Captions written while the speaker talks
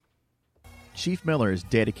Chief Miller is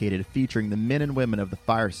dedicated to featuring the men and women of the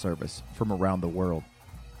fire service from around the world.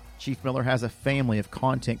 Chief Miller has a family of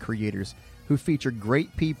content creators who feature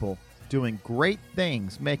great people doing great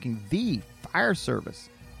things, making the fire service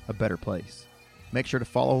a better place. Make sure to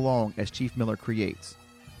follow along as Chief Miller creates,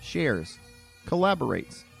 shares,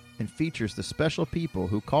 collaborates, and features the special people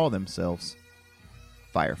who call themselves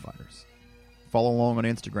firefighters. Follow along on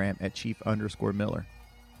Instagram at Chief_Miller.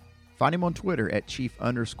 Find him on Twitter at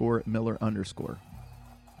Chief_Miller_.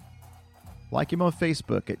 Like him on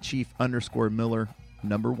Facebook at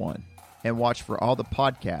Chief_Miller1. And watch for all the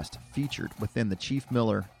podcasts featured within the Chief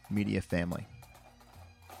Miller media family.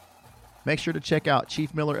 Make sure to check out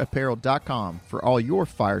ChiefMillerApparel.com for all your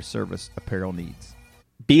fire service apparel needs.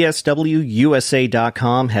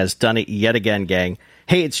 BSWUSA.com has done it yet again, gang.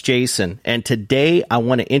 Hey, it's Jason, and today I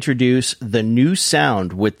want to introduce the new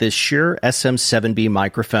sound with this Shure SM7B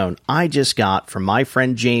microphone I just got from my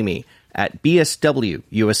friend Jamie at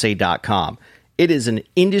BSWUSA.com. It is an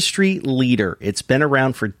industry leader. It's been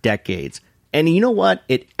around for decades. And you know what?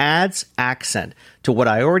 It adds accent to what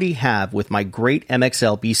I already have with my great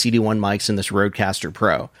MXL BCD1 mics in this Rodecaster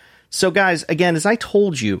Pro. So guys, again, as I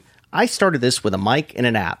told you, I started this with a mic and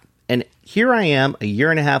an app. And here I am a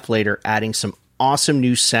year and a half later adding some awesome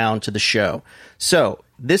new sound to the show. So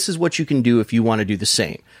this is what you can do if you want to do the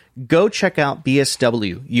same. Go check out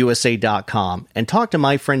BSWUSA.com and talk to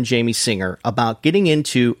my friend Jamie Singer about getting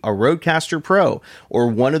into a Rodecaster Pro or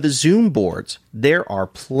one of the Zoom boards. There are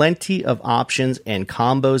plenty of options and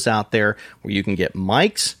combos out there where you can get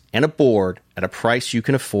mics and a board at a price you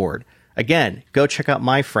can afford. Again, go check out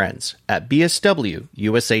my friends at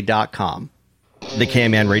BSWUSA.com. The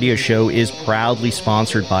Can-Man Radio Show is proudly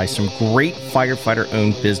sponsored by some great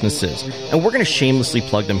firefighter-owned businesses, and we're going to shamelessly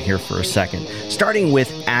plug them here for a second, starting with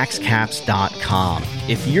AxeCaps.com.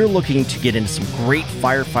 If you're looking to get into some great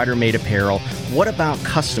firefighter-made apparel, what about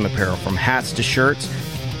custom apparel from hats to shirts?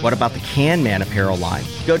 What about the Can-Man apparel line?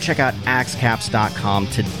 Go check out AxeCaps.com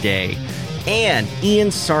today. And Ian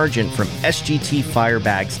Sargent from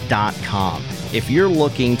SGTFirebags.com. If you're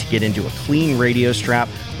looking to get into a clean radio strap,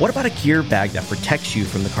 what about a gear bag that protects you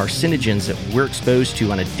from the carcinogens that we're exposed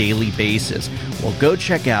to on a daily basis? Well, go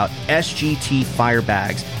check out SGT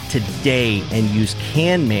Firebags today and use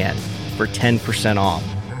Can-Man for 10% off.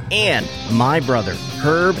 And my brother,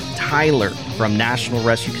 Herb Tyler from National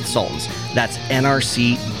Rescue Consultants. That's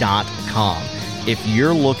NRC.com. If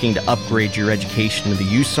you're looking to upgrade your education in the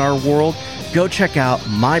USAR world, go check out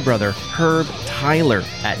my brother, Herb Tyler,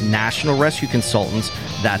 at National Rescue Consultants.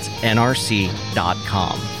 That's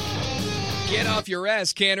NRC.com. Get off your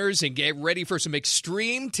ass, canners, and get ready for some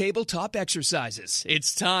extreme tabletop exercises.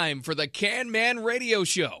 It's time for the Can-Man Radio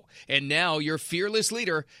Show. And now your fearless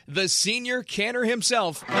leader, the senior canner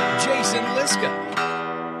himself, Jason Liska.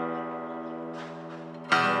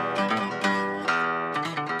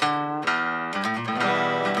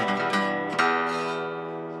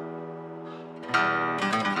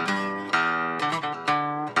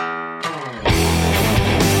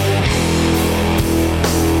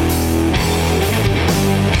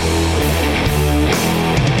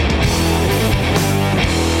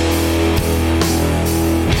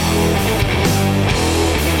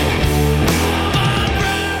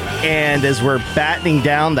 And as we're battening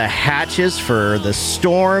down the hatches for the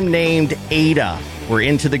storm named Ada, we're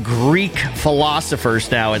into the Greek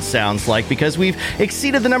philosophers now, it sounds like, because we've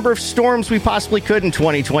exceeded the number of storms we possibly could in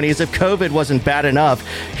 2020. As if COVID wasn't bad enough,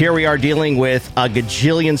 here we are dealing with a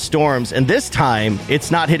gajillion storms, and this time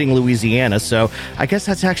it's not hitting Louisiana, so I guess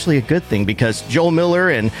that's actually a good thing, because Joel Miller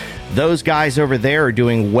and those guys over there are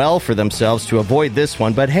doing well for themselves to avoid this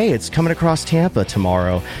one. But hey, it's coming across Tampa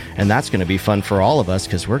tomorrow, and that's going to be fun for all of us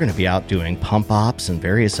because we're going to be out doing pump ops and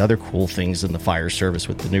various other cool things in the fire service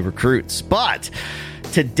with the new recruits. But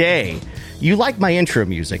today, you like my intro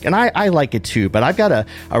music, and I like it too, but I've got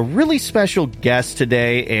a really special guest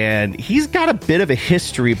today, and he's got a bit of a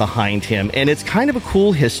history behind him, and it's kind of a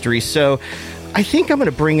cool history, so I think I'm going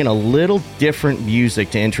to bring in a little different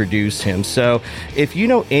music to introduce him. So if you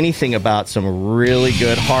know anything about some really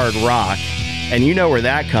good hard rock, and you know where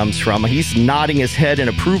that comes from, he's nodding his head in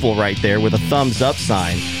approval right there with a thumbs up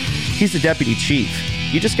sign. He's the deputy chief.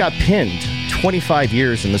 He just got pinned. 25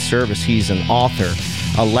 years in the service. He's an author,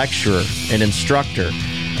 a lecturer, an instructor,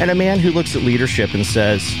 and a man who looks at leadership and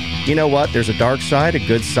says, you know what, there's a dark side, a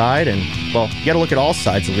good side, and, well, you got to look at all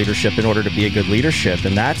sides of leadership in order to be a good leadership,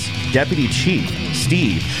 and that's Deputy Chief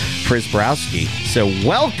Steve Przybylski. So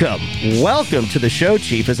welcome to the show,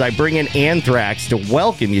 Chief, as I bring in Anthrax to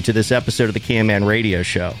welcome you to this episode of the Can-Man Radio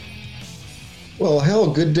Show. Well,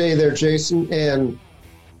 hell, good day there, Jason, and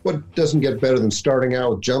what doesn't get better than starting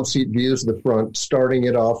out with jump seat views of the front, starting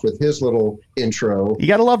it off with his little intro. You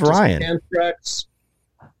got to love Ryan. Anthrax.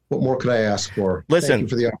 What more could I ask for? Listen, thank you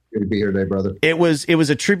for the opportunity to be here today, brother. It was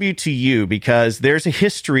a tribute to you because there's a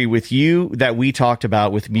history with you that we talked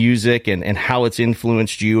about with music and how it's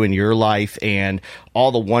influenced you in your life and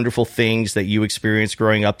all the wonderful things that you experienced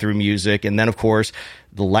growing up through music. And then, of course,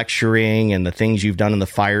 the lecturing and the things you've done in the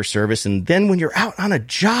fire service. And then when you're out on a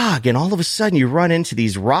jog and all of a sudden you run into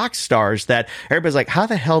these rock stars that everybody's like, how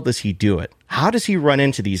the hell does he do it? How does he run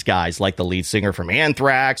into these guys like the lead singer from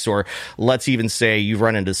Anthrax? Or let's even say you've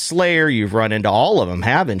run into Slayer. You've run into all of them,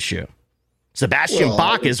 haven't you? Sebastian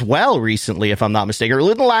Bach as well recently, if I'm not mistaken.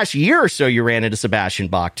 Or in the last year or so, you ran into Sebastian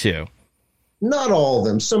Bach too. Not all of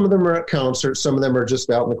them. Some of them are at concerts. Some of them are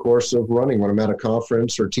just out in the course of running when I'm at a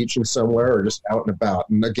conference or teaching somewhere or just out and about.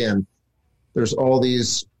 And again, there's all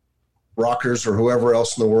these rockers or whoever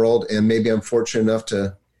else in the world. And maybe I'm fortunate enough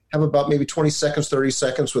to have about maybe 20 seconds, 30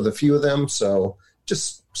 seconds with a few of them. So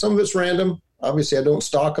just some of it's random. Obviously, I don't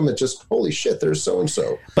stalk them. It's just, holy shit, there's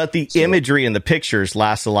so-and-so. But the imagery and the pictures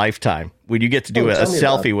last a lifetime. When you get to do a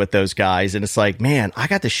selfie with those guys, and it's like, man, I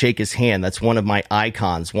got to shake his hand. That's one of my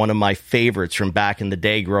icons, one of my favorites from back in the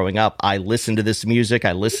day growing up. I listened to this music.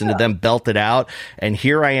 I listened to them belt it out. And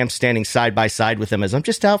here I am standing side by side with them as I'm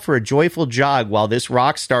just out for a joyful jog while this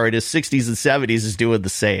rock star in his 60s and 70s is doing the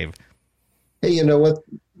same. Hey, you know what?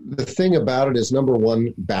 The thing about it is, number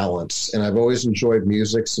one, balance. And I've always enjoyed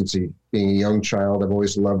music since being a young child. I've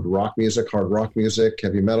always loved rock music, hard rock music,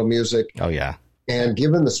 heavy metal music. Oh, yeah. And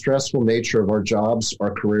given the stressful nature of our jobs, our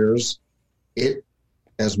careers,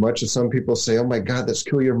 as much as some people say, oh, my God, that's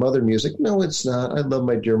Kill Your Mother music. No, it's not. I love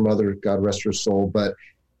my dear mother, God rest her soul. But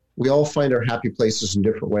we all find our happy places in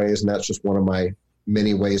different ways. And that's just one of my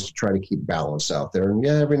many ways to try to keep balance out there. And,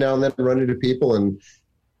 yeah, every now and then I run into people and,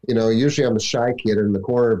 you know, usually I'm a shy kid in the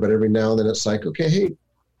corner, but every now and then it's like, okay, hey,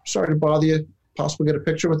 sorry to bother you. Possible get a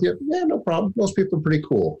picture with you? Yeah, no problem. Most people are pretty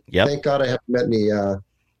cool. Yep. Thank God I haven't met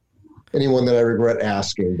anyone that I regret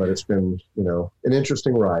asking, but it's been, you know, an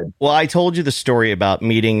interesting ride. Well, I told you the story about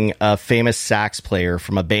meeting a famous sax player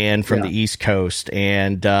from a band from the East Coast,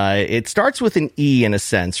 and it starts with an E in a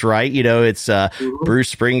sense, right? You know, it's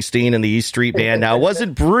Bruce Springsteen and the E Street Band. Now, it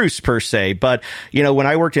wasn't Bruce per se, but, you know, when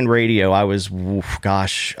I worked in radio, I was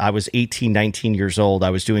 18, 19 years old. I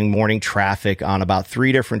was doing morning traffic on about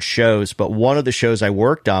 3 different shows, but one of the shows I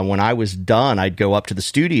worked on, when I was done, I'd go up to the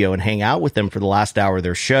studio and hang out with them for the last hour of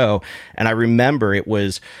their show. And I remember it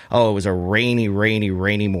was a rainy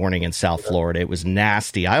morning in South Florida. It was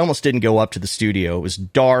nasty. I almost didn't go up to the studio. It was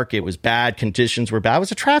dark. It was bad. Conditions were bad. I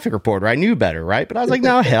was a traffic reporter. I knew better, right? But I was like,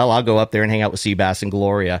 no, hell, I'll go up there and hang out with Seabass and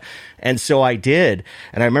Gloria. And so I did.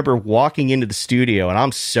 And I remember walking into the studio and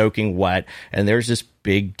I'm soaking wet. And there's this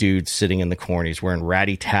big dude sitting in the corner. He's wearing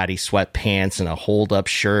ratty-tatty sweatpants and a hold-up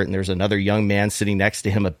shirt, and there's another young man sitting next to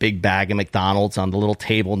him, a big bag of McDonald's on the little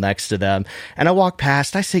table next to them. And I walk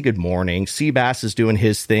past, I say good morning. Seabass is doing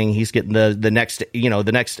his thing. He's getting the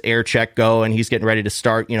next air check going. He's getting ready to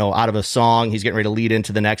start, out of a song. He's getting ready to lead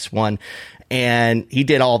into the next one. And he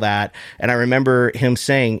did all that. And I remember him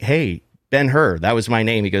saying, hey, Ben-Hur, that was my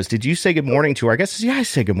name. He goes, did you say good morning to her? I guess, yeah, I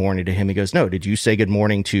said good morning to him. He goes, no, did you say good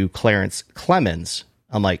morning to Clarence Clemens?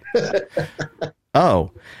 I'm like,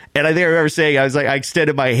 oh. And I remember saying, I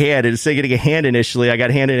extended my hand, and instead of getting a hand initially, I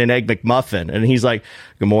got handed an Egg McMuffin. And he's like,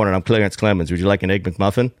 good morning, I'm Clarence Clemens. Would you like an Egg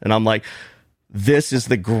McMuffin? And I'm like, this is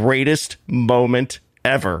the greatest moment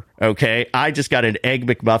ever. Okay. I just got an Egg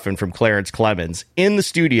McMuffin from Clarence Clemens in the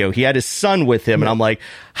studio. He had his son with him. And I'm like,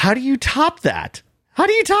 how do you top that? How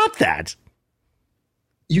do you top that?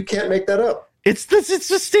 You can't make that up. It's the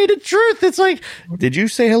stated truth. It's like, did you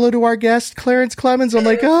say hello to our guest, Clarence Clemens? I'm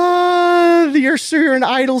like, you're an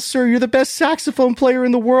idol, sir. You're the best saxophone player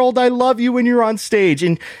in the world. I love you when you're on stage.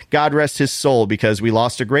 And God rest his soul, because we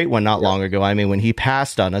lost a great one not long ago. I mean, when he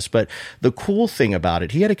passed on us. But the cool thing about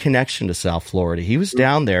it, he had a connection to South Florida. He was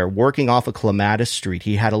down there working off of Clematis Street.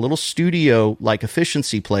 He had a little studio, like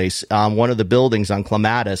efficiency place, on one of the buildings on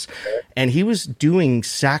Clematis. And he was doing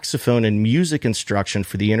saxophone and music instruction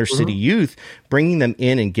for the inner city youth, bringing them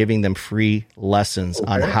in and giving them free lessons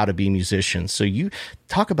on how to be musicians. So you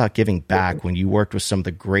talk about giving back when you worked with some of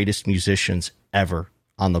the greatest musicians ever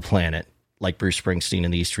on the planet, like Bruce Springsteen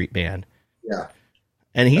and the E Street Band. Yeah.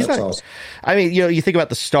 And he's not, awesome. I mean, you think about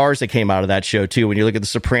the stars that came out of that show too. When you look at the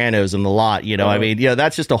Sopranos and The Lot, I mean,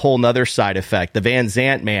 that's just a whole nother side effect. The Van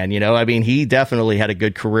Zandt man, I mean, he definitely had a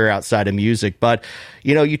good career outside of music, but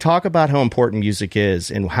you talk about how important music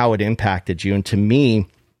is and how it impacted you. And to me,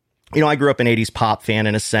 I grew up an 80s pop fan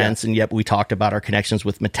in a sense, and yet we talked about our connections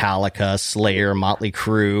with Metallica, Slayer, Motley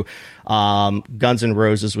Crue. Guns N'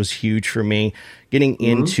 Roses was huge for me. Getting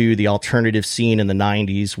into the alternative scene in the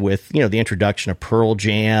 90s with, the introduction of Pearl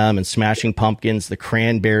Jam and Smashing Pumpkins, the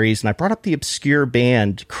Cranberries, and I brought up the obscure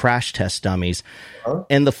band Crash Test Dummies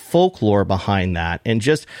and the folklore behind that and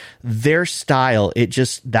just their style.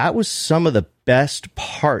 That was some of the best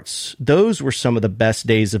parts. Those were some of the best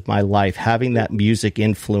days of my life, having that music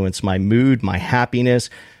influence my mood, my happiness.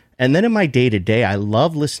 And then in my day-to-day, I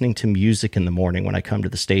love listening to music in the morning when I come to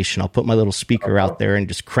the station. I'll put my little speaker out there and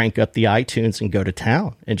just crank up the iTunes and go to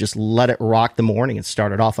town and just let it rock the morning and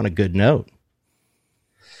start it off on a good note.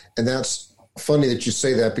 And that's funny that you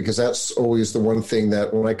say that, because that's always the one thing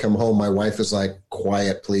that when I come home, my wife is like,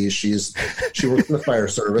 quiet, please. She works in the fire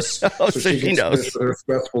service. So she knows. With her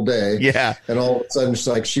stressful day. Yeah. And all of a sudden she's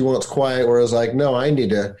like, she wants quiet. Whereas like, no, I need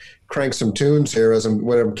to crank some tunes here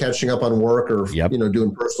when I'm catching up on work or,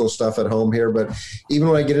 doing personal stuff at home here. But even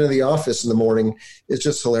when I get into the office in the morning, it's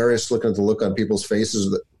just hilarious looking at the look on people's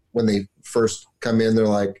faces that when they first come in, they're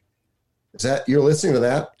like, you're listening to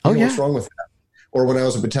that? What's wrong with that? Or when I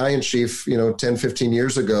was a battalion chief, 10, 15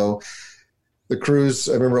 years ago, the crews,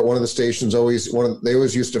 I remember at one of the stations, they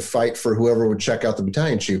always used to fight for whoever would check out the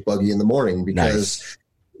battalion chief buggy in the morning, because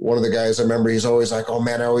one of the guys, I remember, he's always like, oh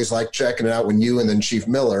man, I always like checking it out when you and then Chief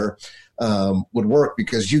Miller would work,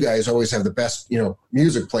 because you guys always have the best,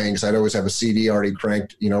 music playing. Cause I'd always have a CD already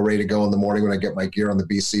cranked, ready to go in the morning when I get my gear on the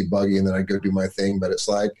BC buggy, and then I'd go do my thing. But it's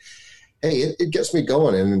like, hey, it gets me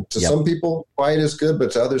going. And to some people, quiet is good,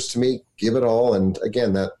 but to others, to me, give it all. And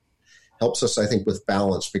again, that helps us, I think, with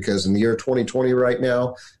balance, because in the year 2020 right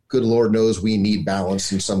now, good Lord knows we need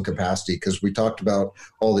balance in some capacity, because we talked about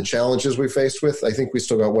all the challenges we faced with. I think we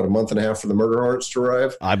still got, a month and a half for the Murder Hornets to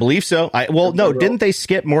arrive? I believe so. Didn't they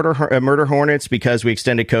skip Murder Hornets because we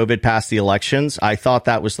extended COVID past the elections? I thought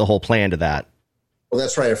that was the whole plan to that. Well,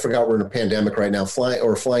 that's right. I forgot we're in a pandemic right now.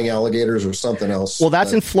 Flying alligators or something else. Well,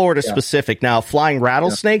 that's in Florida specific. Now, flying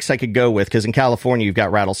rattlesnakes I could go with, because in California you've got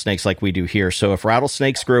rattlesnakes like we do here. So if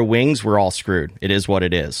rattlesnakes grow wings, we're all screwed. It is what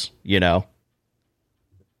it is,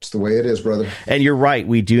 It's the way it is, brother. And you're right.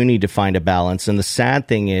 We do need to find a balance. And the sad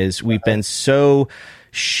thing is we've been so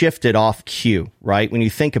shifted off cue, right? When you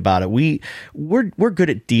think about it, we're good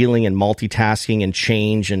at dealing and multitasking and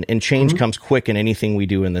change, and change comes quick in anything we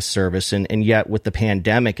do in this service. And yet with the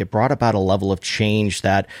pandemic, it brought about a level of change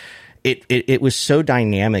that it was so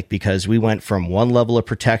dynamic, because we went from one level of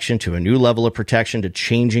protection to a new level of protection, to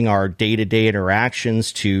changing our day-to-day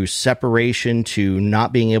interactions, to separation, to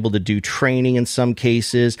not being able to do training in some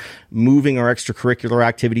cases, moving our extracurricular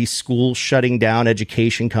activities, school shutting down,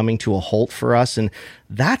 education coming to a halt for us. And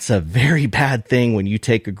that's a very bad thing when you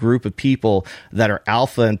take a group of people that are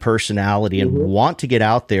alpha in personality and want to get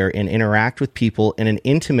out there and interact with people in an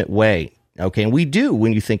intimate way. Okay, and we do,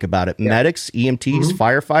 when you think about it. Medics, EMTs,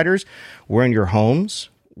 firefighters, we're in your homes,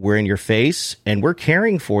 we're in your face, and we're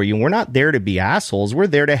caring for you. And we're not there to be assholes. We're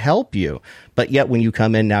there to help you. But yet when you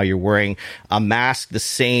come in now, you're wearing a mask the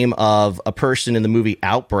same of a person in the movie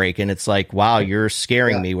Outbreak, and it's like, wow, you're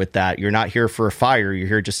scaring me with that. You're not here for a fire. You're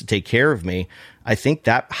here just to take care of me. I think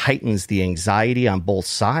that heightens the anxiety on both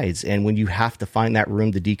sides. And when you have to find that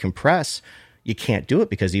room to decompress, you can't do it,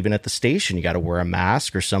 because even at the station, you got to wear a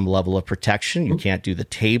mask or some level of protection. You can't do the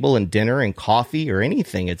table and dinner and coffee or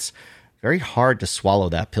anything. It's very hard to swallow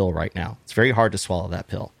that pill right now. It's very hard to swallow that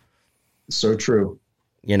pill. So true.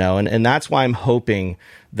 And that's why I'm hoping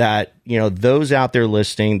that, those out there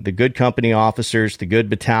listening, the good company officers, the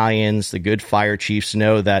good battalions, the good fire chiefs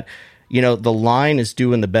know that, the line is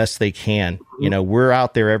doing the best they can. We're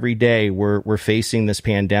out there every day. We're facing this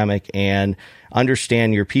pandemic, and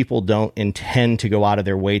understand your people don't intend to go out of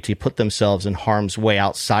their way to put themselves in harm's way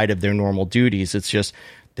outside of their normal duties. It's just,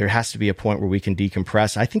 there has to be a point where we can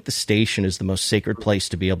decompress. I think the station is the most sacred place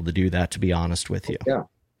to be able to do that, to be honest with you. Yeah.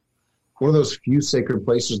 One of those few sacred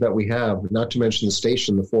places that we have, not to mention the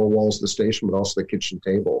station, the four walls of the station, but also the kitchen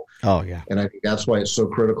table. Oh, yeah. And I think that's why it's so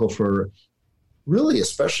critical for really,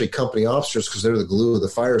 especially company officers, because they're the glue of the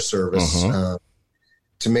fire service,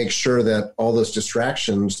 to make sure that all those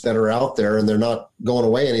distractions that are out there, and they're not going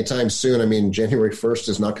away anytime soon. I mean, January 1st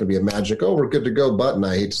is not going to be a magic, we're good to go button.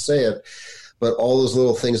 I hate to say it, but all those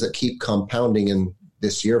little things that keep compounding in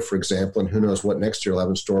this year, for example, and who knows what next year will have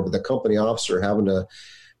in store, but the company officer having to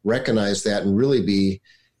recognize that and really be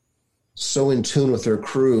so in tune with their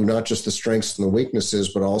crew, not just the strengths and the weaknesses,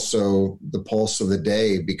 but also the pulse of the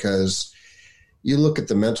day, because you look at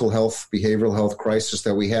the mental health, behavioral health crisis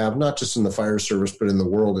that we have, not just in the fire service, but in the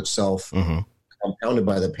world itself, compounded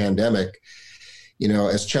by the pandemic.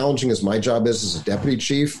 As challenging as my job is as a deputy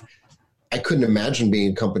chief, I couldn't imagine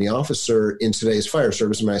being a company officer in today's fire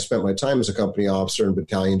service. I mean, I spent my time as a company officer and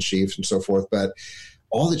battalion chief and so forth, but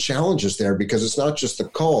all the challenges there, because it's not just the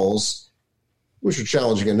calls, which are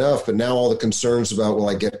challenging enough, but now all the concerns about, will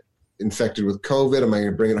I get infected with COVID? Am I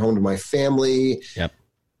going to bring it home to my family? Yep.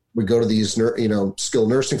 We go to these, skilled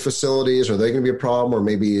nursing facilities. Are they going to be a problem? Or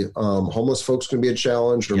maybe homeless folks can be a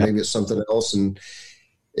challenge, or Yep. maybe it's something else. And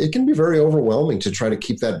it can be very overwhelming to try to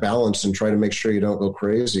keep that balance and try to make sure you don't go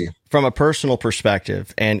crazy. From a personal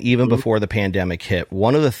perspective, and even before the pandemic hit,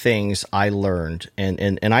 one of the things I learned,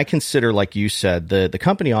 and I consider, like you said, the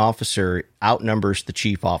company officer outnumbers the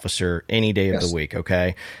chief officer any day of the week,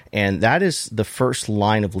 okay? And that is the first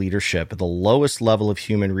line of leadership, the lowest level of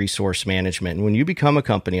human resource management. And when you become a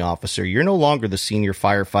company officer, you're no longer the senior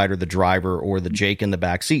firefighter, the driver, or the Jake in the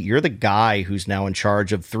back seat. You're the guy who's now in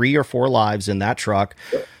charge of 3 or 4 lives in that truck.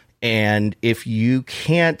 And if you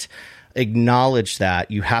can't acknowledge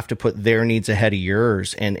that, you have to put their needs ahead of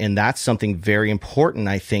yours. And that's something very important,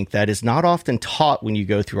 I think, that is not often taught when you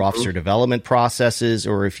go through officer development processes,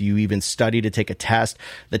 or if you even study to take a test.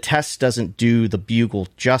 The test doesn't do the bugle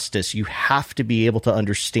justice. You have to be able to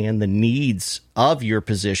understand the needs of your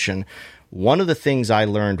position. One of the things I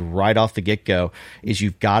learned right off the get-go is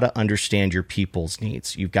you've got to understand your people's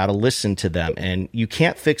needs. You've got to listen to them, and you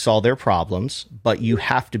can't fix all their problems, but you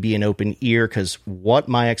have to be an open ear, because what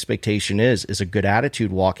my expectation is a good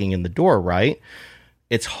attitude walking in the door, right?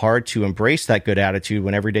 It's hard to embrace that good attitude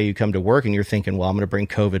when every day you come to work and you're thinking, well, I'm going to bring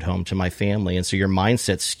COVID home to my family. And so your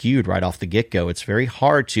mindset's skewed right off the get-go. It's very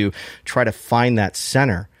hard to try to find that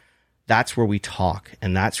center. That's where we talk,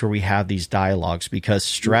 and that's where we have these dialogues, because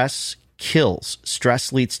stress kills.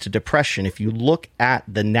 Stress leads to depression. If you look at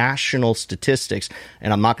the national statistics,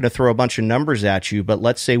 and I'm not going to throw a bunch of numbers at you, but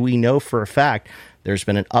let's say we know for a fact there's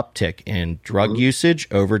been an uptick in drug usage,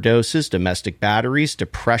 overdoses, domestic batteries,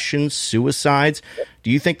 depression, suicides.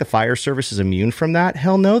 Do you think the fire service is immune from that?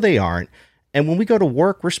 Hell no, they aren't. And when we go to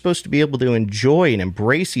work, we're supposed to be able to enjoy and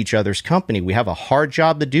embrace each other's company. We have a hard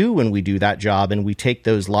job to do when we do that job, and we take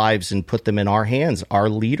those lives and put them in our hands. Our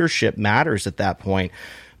leadership matters at that point.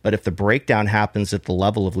 But if the breakdown happens at the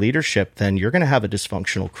level of leadership, then you're going to have a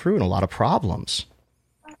dysfunctional crew and a lot of problems.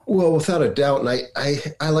 Well, without a doubt. And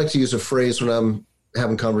I like to use a phrase when I'm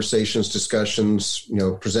having conversations, discussions,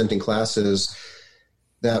 presenting classes,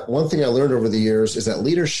 that one thing I learned over the years is that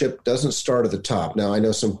leadership doesn't start at the top. Now, I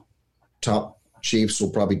know some top chiefs will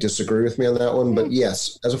probably disagree with me on that one, but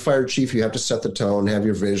yes, as a fire chief, you have to set the tone, have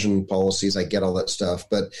your vision, policies. I get all that stuff.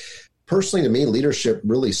 But personally, to me, leadership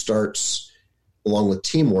really starts along with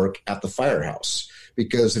teamwork at the firehouse.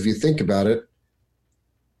 Because if you think about it,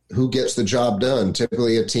 who gets the job done?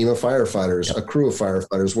 Typically a team of firefighters, a crew of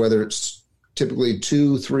firefighters, whether it's typically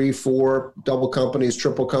 2, 3, 4 double companies,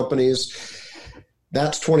 triple companies.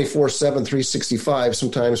 That's 24/7, 365,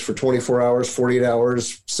 sometimes for 24 hours, 48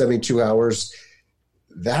 hours, 72 hours.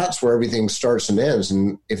 That's where everything starts and ends.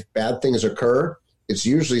 And if bad things occur, it's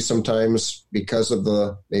usually sometimes because of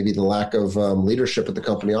maybe the lack of leadership at the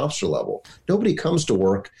company officer level. Nobody comes to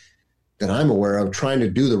work that I'm aware of trying to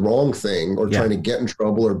do the wrong thing or trying to get in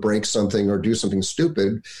trouble or break something or do something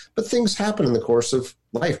stupid. But things happen in the course of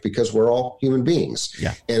life because we're all human beings.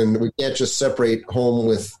 Yeah. And we can't just separate home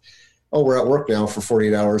with, oh, we're at work now for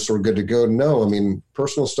 48 hours, so we're good to go. No, I mean,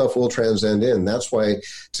 personal stuff will transcend in. That's why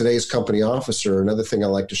today's company officer, another thing I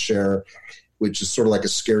like to share, which is sort of like a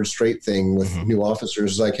scared straight thing with new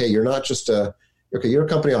officers, is like, hey, you're not just you're a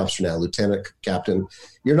company officer now, lieutenant, captain.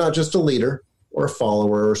 You're not just a leader or a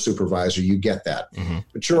follower or supervisor. You get that.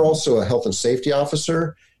 But you're also a health and safety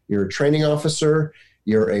officer. You're a training officer.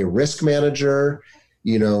 You're a risk manager.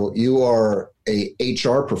 You are a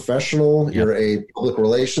HR professional. Yep. You're a public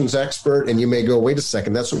relations expert. And you may go, wait a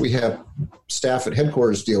second, that's what we have staff at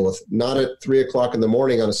headquarters deal with. Not at 3:00 in the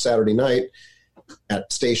morning on a Saturday night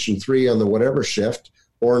at station 3 on the whatever shift,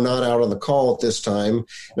 or not out on the call at this time.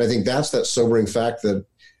 And I think that's that sobering fact that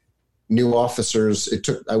new officers,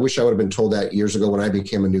 I wish I would have been told that years ago when I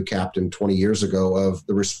became a new captain 20 years ago, of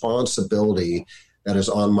the responsibility that is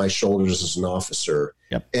on my shoulders as an officer.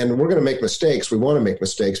 Yep. And we're going to make mistakes. We want to make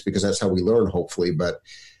mistakes because that's how we learn, hopefully. But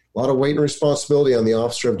a lot of weight and responsibility on the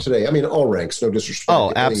officer of today. I mean, all ranks, no disrespect.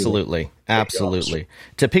 Oh, absolutely. Absolutely.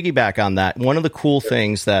 To piggyback on that, one of the cool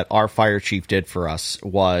things that our fire chief did for us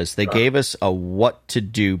was they gave us a what to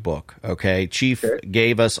do book. Okay. Chief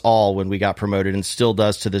gave us all, when we got promoted, and still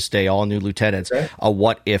does to this day, all new lieutenants, a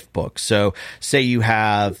what if book. So say you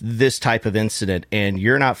have this type of incident and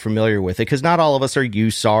you're not familiar with it, because not all of us are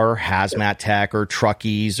USAR, hazmat tech, or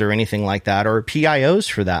truckies or anything like that, or PIOs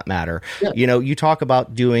for that matter. You talk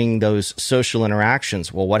about doing doing those social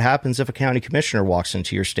interactions. Well, what happens if a county commissioner walks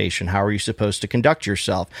into your station? How are you supposed to conduct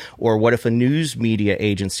yourself? Or what if a news media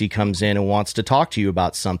agency comes in and wants to talk to you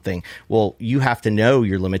about something? Well, you have to know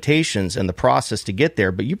your limitations and the process to get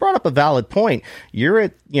there. But you brought up a valid point. You're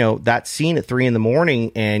at, that scene at 3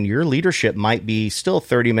 a.m. and your leadership might be still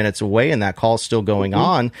 30 minutes away and that call's still going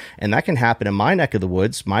on. And that can happen in my neck of the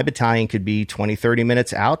woods. My battalion could be 20, 30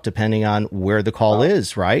 minutes out, depending on where the call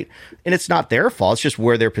is, right? And it's not their fault. It's just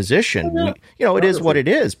where they're positioned. It is what it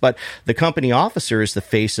is. But the company officer is the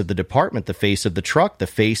face of the department, the face of the truck, the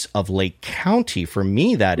face of Lake County. For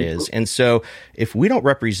me, that is. And so if we don't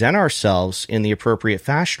represent ourselves in the appropriate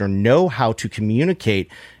fashion or know how to communicate,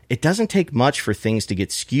 it doesn't take much for things to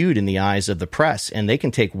get skewed in the eyes of the press, and they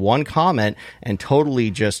can take one comment and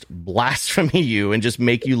totally just blaspheme you and just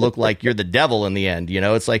make you look like you're the devil in the end.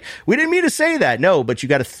 It's like, we didn't mean to say that. No, but you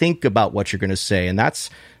got to think about what you're going to say. And that's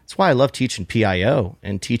why I love teaching PIO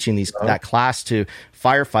and teaching that class to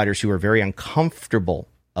firefighters who are very uncomfortable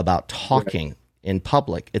about talking in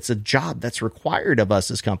public. It's a job that's required of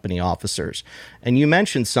us as company officers. And you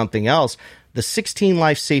mentioned something else, the 16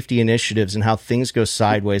 life safety initiatives and how things go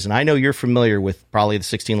sideways. And I know you're familiar with probably the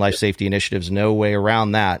 16 life safety initiatives, no way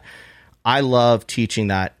around that. I love teaching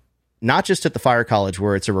that, not just at the fire college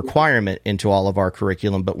where it's a requirement into all of our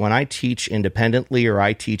curriculum, but when I teach independently or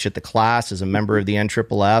I teach at the class as a member of the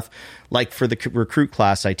NFFF, like for the recruit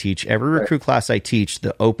class I teach, every recruit class I teach,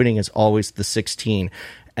 the opening is always the 16.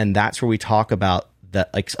 And that's where we talk about the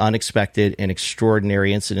unexpected and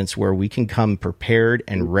extraordinary incidents where we can come prepared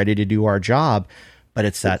and ready to do our job. But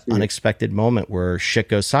it's that unexpected moment where shit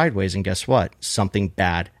goes sideways. And guess what? Something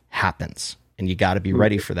bad happens. And you got to be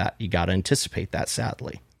ready for that. You got to anticipate that,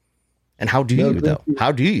 sadly. And how do you, though?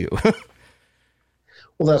 How do you?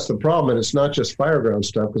 Well, that's the problem. And it's not just fireground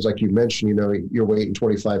stuff, because like you mentioned, you're waiting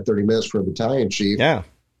 25, 30 minutes for a battalion chief. Yeah.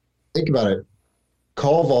 Think about it.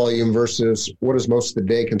 Call volume versus what does most of the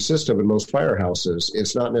day consist of in most firehouses.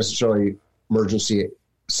 It's not necessarily emergency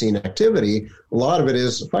scene activity. A lot of it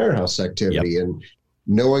is firehouse activity and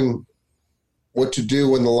knowing what to do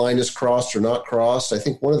when the line is crossed or not crossed. I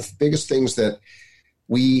think one of the biggest things that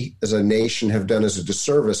we as a nation have done as a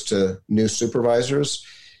disservice to new supervisors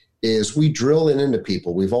is we drill into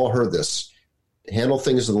people. We've all heard this. Handle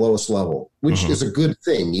things at the lowest level, which is a good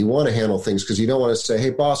thing. You want to handle things because you don't want to say, hey,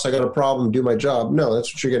 boss, I got a problem, do my job. No,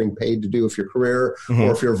 that's what you're getting paid to do if you're career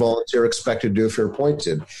or if you're a volunteer, expected to do if you're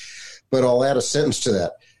appointed. But I'll add a sentence to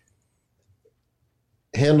that.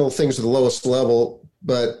 Handle things at the lowest level,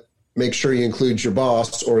 but make sure you include your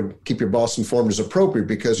boss or keep your boss informed as appropriate,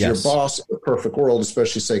 because your boss in a perfect world,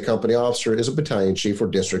 especially say company officer, is a battalion chief or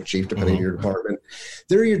district chief, depending on your department.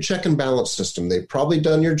 They're your check and balance system. They've probably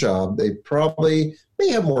done your job. They probably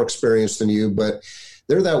may have more experience than you, but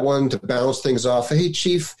they're that one to bounce things off. Hey,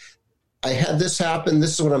 chief, I had this happen.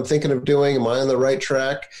 This is what I'm thinking of doing. Am I on the right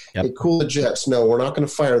track? Hey, cool the jets. No, we're not going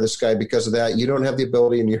to fire this guy because of that. You don't have the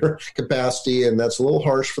ability in your capacity, and that's a little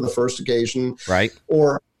harsh for the first occasion. Right.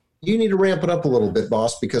 Or you need to ramp it up a little bit,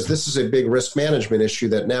 boss, because this is a big risk management issue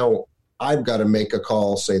that now I've got to make a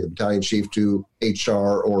call, say the battalion chief, to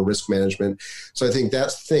HR or risk management. So I think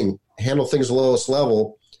that's the thing. Handle things at the lowest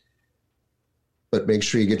level, but make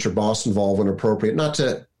sure you get your boss involved when appropriate. Not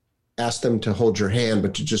to ask them to hold your hand,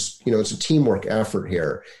 but to just, it's a teamwork effort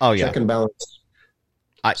here. Oh, yeah. Check and balance.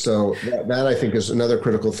 So that I think is another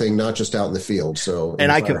critical thing, not just out in the field. So in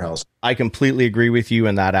the firehouse. I completely agree with you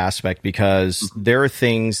in that aspect, because there are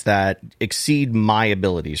things that exceed my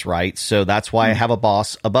abilities, right? So that's why I have a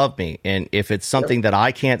boss above me. And if it's something that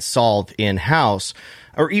I can't solve in-house,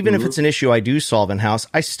 or even if it's an issue I do solve in-house,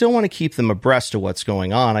 I still want to keep them abreast of what's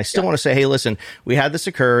going on. I still want to say, hey, listen, we had this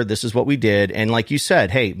occur. This is what we did. And like you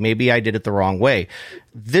said, hey, maybe I did it the wrong way.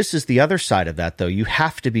 This is the other side of that, though. You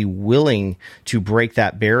have to be willing to break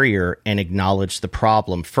that barrier and acknowledge the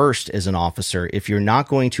problem first as an officer. If you're not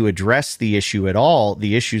going to address the issue at all,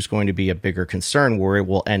 the issue is going to be a bigger concern where it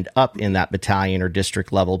will end up in that battalion or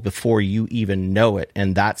district level before you even know it.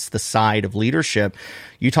 And that's the side of leadership.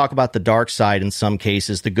 You talk about the dark side in some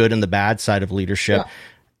cases, the good and the bad side of leadership. Yeah.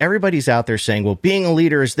 Everybody's out there saying, well, being a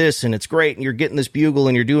leader is this, and it's great, and you're getting this bugle,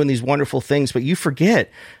 and you're doing these wonderful things, but you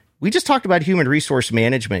forget. We just talked about human resource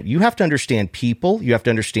management. You have to understand people. You have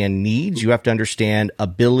to understand needs. You have to understand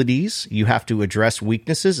abilities. You have to address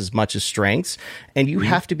weaknesses as much as strengths. And you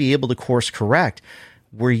have to be able to course correct.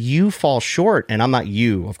 Where you fall short, and I'm not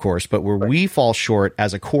you, of course, but where we fall short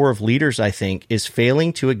as a core of leaders, I think, is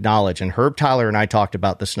failing to acknowledge, and Herb Tyler and I talked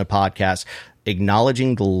about this in a podcast,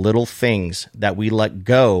 acknowledging the little things that we let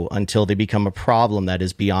go until they become a problem that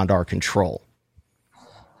is beyond our control.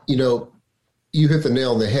 You hit the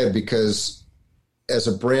nail on the head, because as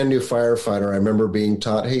a brand new firefighter, I remember being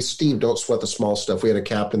taught, hey, Steve, don't sweat the small stuff. We had a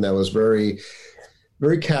captain that was very,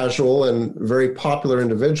 very casual and very popular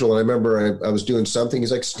individual. And I remember I was doing something.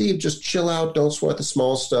 He's like, Steve, just chill out. Don't sweat the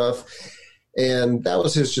small stuff. And that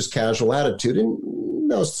was his just casual attitude. And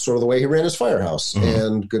that was sort of the way he ran his firehouse,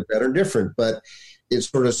 and good, better, and different. But it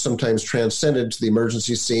sort of sometimes transcended to the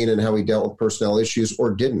emergency scene and how he dealt with personnel issues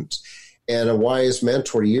or didn't. And a wise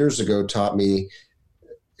mentor years ago taught me,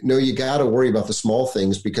 no, you got to worry about the small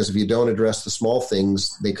things, because if you don't address the small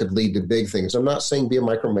things, they could lead to big things. I'm not saying be a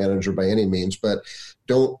micromanager by any means, but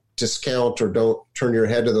don't discount or don't turn your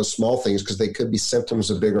head to those small things, because they could be symptoms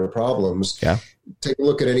of bigger problems. Yeah. Take a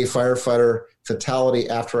look at any firefighter fatality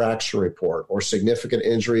after action report or significant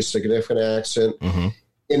injury, significant accident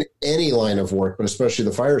in any line of work, but especially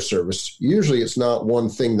the fire service. Usually it's not one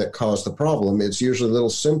thing that caused the problem. It's usually little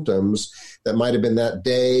symptoms that might have been that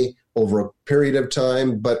day over a period of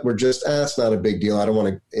time, but we're just, it's not a big deal. I don't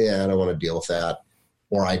want to deal with that,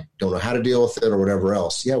 or I don't know how to deal with it, or whatever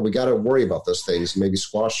else. Yeah, we got to worry about those things and maybe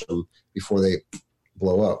squash them before they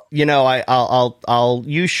blow up. You know, I'll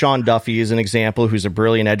use Sean Duffy as an example, who's a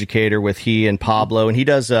brilliant educator with he and Pablo, and he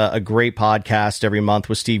does a great podcast every month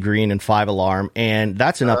with Steve Green and 5 Alarm, and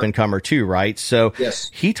that's an up-and-comer too, right? So yes.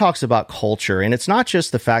 He talks about culture, and it's not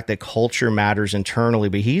just the fact that culture matters internally,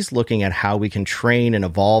 but he's looking at how we can train and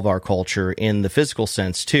evolve our culture in the physical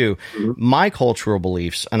sense too. My cultural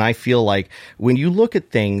beliefs, and I feel like when you look at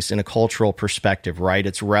things in a cultural perspective, right,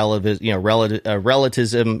 it's relativism,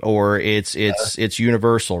 or it's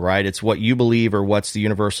universal, right? It's what you believe or what's the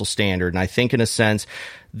universal standard. And I think in a sense,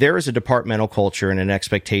 there is a departmental culture and an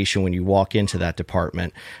expectation when you walk into that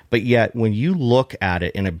department. But yet when you look at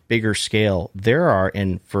it in a bigger scale, there are,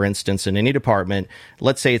 for instance, in any department,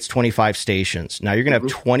 let's say it's 25 stations. Now you're going to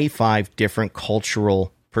have 25 different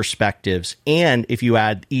cultural perspectives. And if you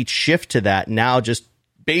add each shift to that, now just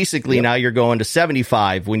basically now you're going to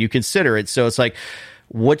 75 when you consider it. So it's like,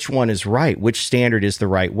 which one is right? Which standard is the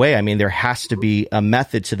right way? I mean, there has to be a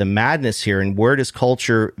method to the madness here. And where does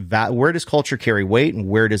culture carry weight and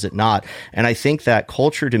where does it not? And I think that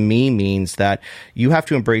culture to me means that you have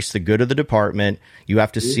to embrace the good of the department. You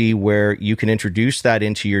have to see where you can introduce that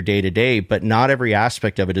into your day to day, but not every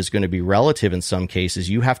aspect of it is going to be relative in some cases.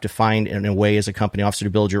 You have to find in a way as a company officer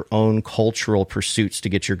to build your own cultural pursuits to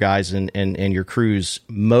get your guys and your crews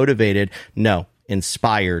motivated. No.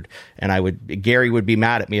 Inspired. And Gary would be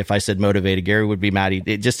mad at me if I said motivated. Gary would be mad.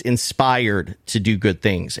 It just inspired to do good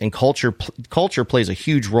things. And culture plays a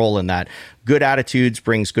huge role in that. Good attitudes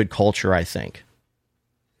brings good culture, I think.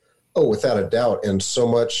 Oh, without a doubt. And so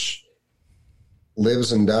much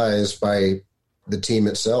lives and dies by the team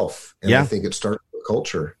itself. And I think it starts with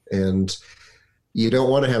culture. And you don't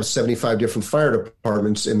want to have 75 different fire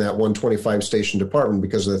departments in that 125 station department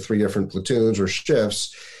because of the 3 different platoons or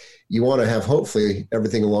shifts. You want to have hopefully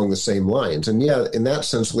everything along the same lines. And yeah, in that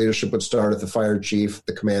sense, leadership would start at the fire chief,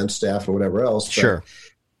 the command staff, and whatever else. But sure.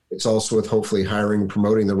 It's also with hopefully hiring and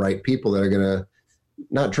promoting the right people that are going to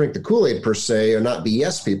not drink the Kool-Aid per se, or not be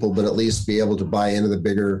yes people, but at least be able to buy into the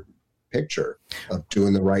bigger picture of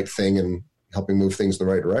doing the right thing and helping move things in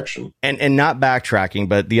the right direction. And not backtracking,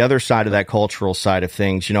 but the other side of that cultural side of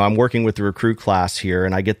things, you know, I'm working with the recruit class here,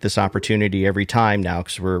 and I get this opportunity every time now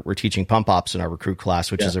because we're teaching pump ops in our recruit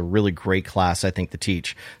class, which is a really great class, I think, to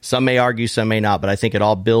teach. Some may argue, some may not, but I think it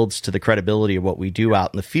all builds to the credibility of what we do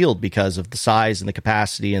out in the field because of the size and the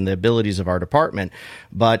capacity and the abilities of our department.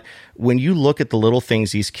 But when you look at the little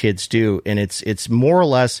things these kids do, and it's more or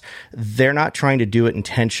less, they're not trying to do it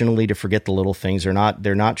intentionally to forget the little things. They're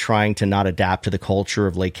not trying to not adapt to the culture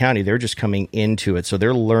of Lake County. They're just coming into it. So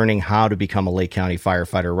they're learning how to become a Lake County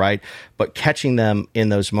firefighter, right? But catching them in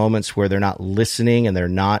those moments where they're not listening and they're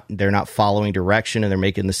not following direction and they're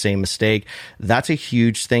making the same mistake, that's a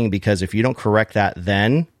huge thing, because if you don't correct that,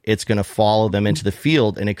 then it's going to follow them into the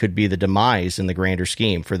field, and it could be the demise in the grander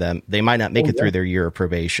scheme for them. They might not make it through their year of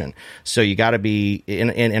probation. So you got to be,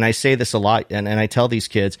 and I say this a lot, and I tell these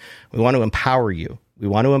kids, we want to empower you. We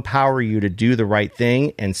want to empower you to do the right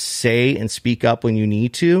thing and say and speak up when you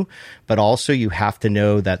need to, but also you have to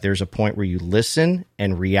know that there's a point where you listen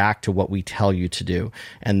and react to what we tell you to do.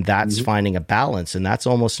 And that's finding a balance. And that's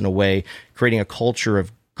almost in a way creating a culture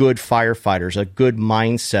of good firefighters, a good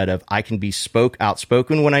mindset of I can be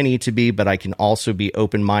outspoken when I need to be, but I can also be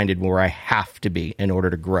open-minded where I have to be in order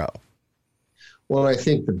to grow. Well, I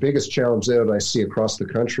think the biggest challenge there that I see across the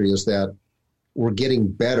country is that we're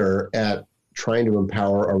getting better at trying to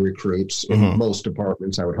empower our recruits in most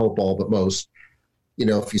departments. I would hope all, but most. You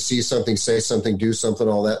know, if you see something, say something, do something,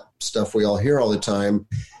 all that stuff we all hear all the time.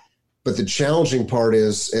 But the challenging part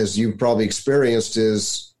is, as you've probably experienced,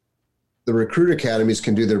 is the recruit academies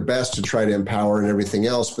can do their best to try to empower and everything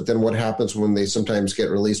else. But then what happens when they sometimes get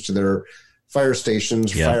released to their fire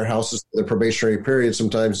stations, firehouses, their probationary period?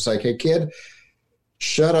 Sometimes it's like, hey, kid,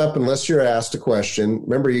 shut up unless you're asked a question.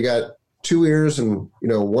 Remember, you got 2 ears and,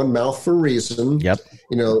 one mouth for a reason. Yep.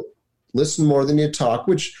 Listen more than you talk,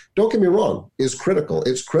 which, don't get me wrong, is critical.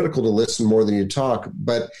 It's critical to listen more than you talk,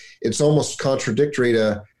 but it's almost contradictory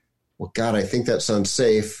to, well, God, I think that sounds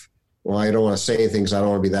safe. Well, I don't want to say anything because I don't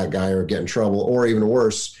want to be that guy or get in trouble. Or even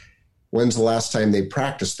worse, when's the last time they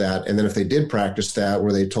practiced that? And then if they did practice that,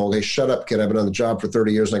 were they told, hey, shut up, kid, I've been on the job for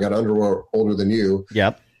 30 years and I got underwear older than you.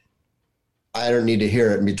 Yep. I don't need to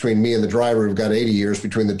hear it. And between me and the driver, we've got 80 years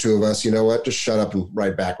between the two of us. You know what? Just shut up and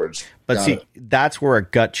ride backwards. But see, that's where a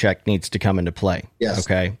gut check needs to come into play. Yes.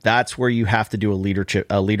 Okay. That's where you have to do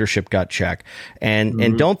a leadership gut check.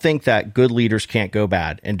 And don't think that good leaders can't go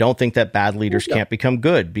bad. And don't think that bad leaders can't become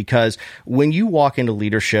good. Because when you walk into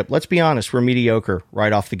leadership, let's be honest, we're mediocre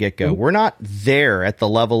right off the get-go. We're not there at the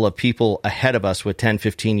level of people ahead of us with 10,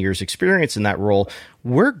 15 years experience in that role.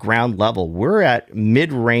 We're ground level. We're at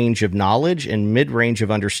mid-range of knowledge and mid-range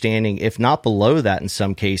of understanding, if not below that in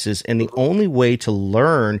some cases. And the only way to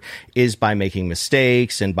learn is by making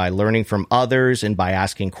mistakes and by learning from others and by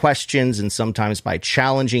asking questions and sometimes by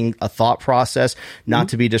challenging a thought process, not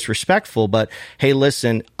to be disrespectful, but hey,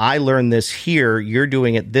 listen, I learned this here. You're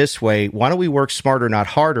doing it this way. Why don't we work smarter, not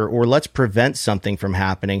harder? Or let's prevent something from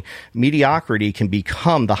happening. Mediocrity can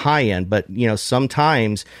become the high end, but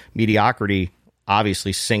sometimes mediocrity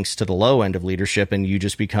obviously sinks to the low end of leadership and you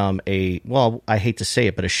just become I hate to say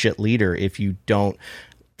it, but a shit leader if you don't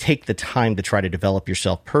take the time to try to develop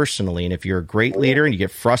yourself personally. And if you're a great leader and you get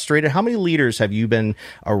frustrated, how many leaders have you been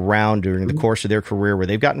around during the course of their career where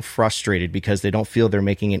they've gotten frustrated because they don't feel they're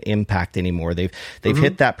making an impact anymore? They've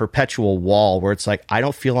hit that perpetual wall where it's like, I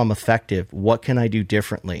don't feel I'm effective. What can I do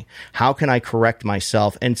differently? How can I correct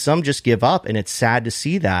myself? And some just give up, and it's sad to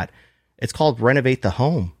see that. It's called renovate the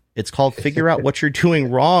home. It's called figure out what you're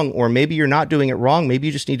doing wrong, or maybe you're not doing it wrong. Maybe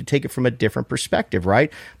you just need to take it from a different perspective,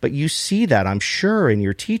 right? But you see that, I'm sure, in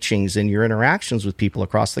your teachings and your interactions with people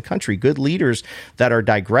across the country, good leaders that are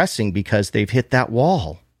digressing because they've hit that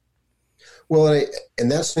wall. Well,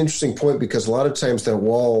 and that's an interesting point because a lot of times that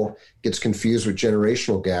wall gets confused with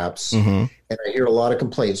generational gaps. And I hear a lot of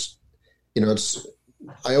complaints.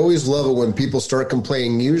 I always love it when people start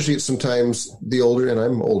complaining. Usually it's sometimes the older, and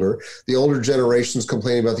I'm older, the older generations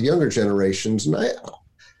complaining about the younger generations. And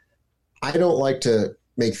I don't like to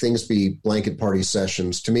make things be blanket party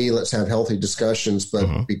sessions. To me, let's have healthy discussions,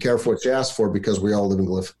 but be careful what you ask for because we all live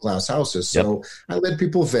in glass houses. So I let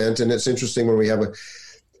people vent, and it's interesting when we have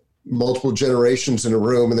multiple generations in a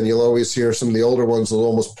room, and then you'll always hear some of the older ones will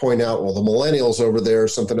almost point out, well, the millennials over there or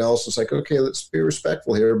something else. It's like, okay, let's be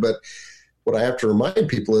respectful here. But what I have to remind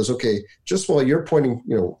people is, okay, just while you're pointing,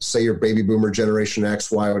 say your baby boomer generation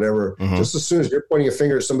X, Y, whatever, just as soon as you're pointing a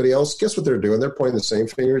finger at somebody else, guess what they're doing? They're pointing the same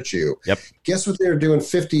finger at you. Guess what they were doing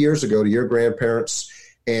 50 years ago to your grandparents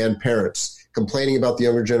and parents, complaining about the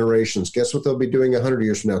younger generations. Guess what they'll be doing 100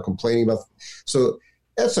 years from now, complaining about. So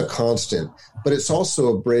that's a constant. But it's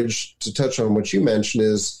also a bridge to touch on what you mentioned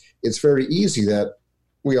is it's very easy that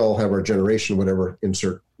we all have our generation, whatever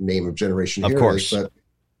insert name of generation here is. But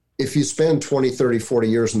if you spend 20, 30, 40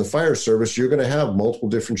 years in the fire service, you're going to have multiple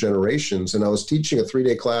different generations. And I was teaching a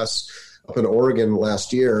 3-day class up in Oregon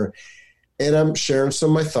last year, and I'm sharing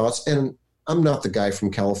some of my thoughts. And I'm not the guy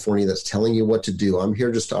from California that's telling you what to do. I'm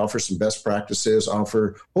here just to offer some best practices,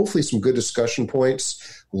 offer hopefully some good discussion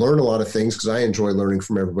points, learn a lot of things because I enjoy learning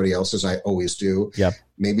from everybody else, as I always do.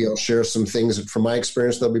 Maybe I'll share some things from my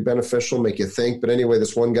experience that'll be beneficial, make you think. But anyway,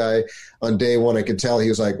 this one guy on day one, I could tell he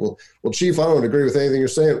was like, well, Chief, I don't agree with anything you're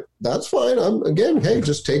saying. That's fine. Hey,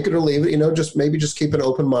 just take it or leave it. Just keep an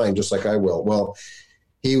open mind, just like I will. Well,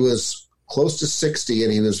 he was close to 60,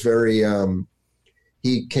 and he was very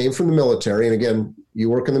he came from the military. And again, you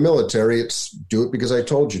work in the military, it's do it because I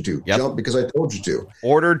told you to. Jump because I told you to.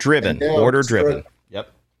 Order driven.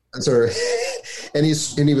 Sorry. And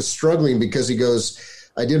he was struggling because he goes,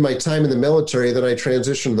 I did my time in the military, then I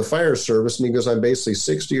transitioned to the fire service. And he goes, I'm basically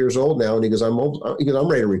 60 years old now. And he goes, I'm old. He goes, I'm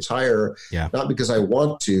ready to retire. Not because I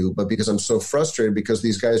want to, but because I'm so frustrated because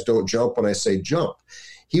these guys don't jump when I say jump.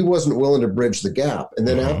 He wasn't willing to bridge the gap. And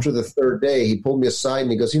then after the third day, he pulled me aside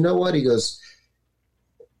and he goes, you know what? He goes,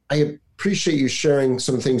 I appreciate you sharing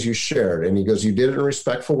some things you shared. And he goes, you did it in a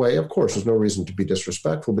respectful way. Of course, there's no reason to be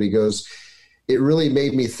disrespectful. But he goes, it really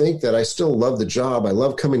made me think that I still love the job. I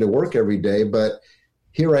love coming to work every day. But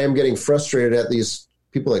here I am getting frustrated at these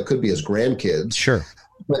people that could be his grandkids. Sure.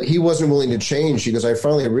 But he wasn't willing to change. He goes, I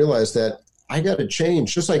finally realized that I got to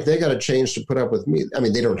change, just like they got to change to put up with me. I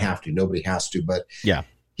mean, they don't have to. Nobody has to. But yeah,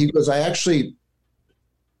 he goes, I actually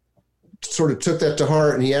sort of took that to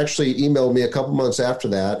heart, and he actually emailed me a couple months after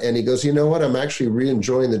that, and he goes, you know what, I'm actually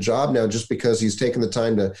re-enjoying the job now just because he's taken the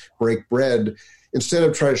time to break bread. Instead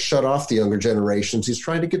of trying to shut off the younger generations, he's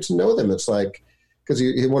trying to get to know them. It's like, because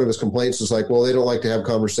one of his complaints is like, well, they don't like to have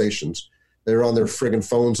conversations. They're on their friggin'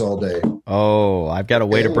 phones all day. Oh, I've got a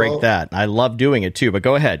way to break that. I love doing it too, but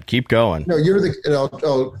go ahead, keep going. No, and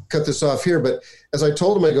I'll cut this off here, but as I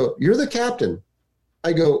told him, I go, you're the captain.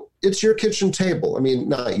 I go, it's your kitchen table. I mean,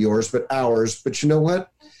 not yours, but ours. But you know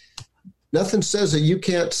what? Nothing says that you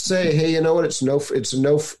can't say, hey, you know what? It's a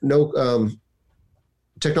no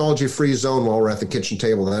technology-free zone while we're at the kitchen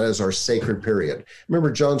table. That is our sacred period.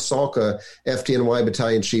 Remember John Salka, FDNY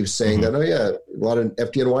battalion chief, saying that, oh yeah, a lot of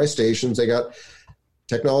FDNY stations, they got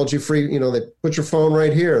technology-free, they put your phone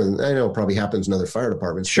right here. And I know it probably happens in other fire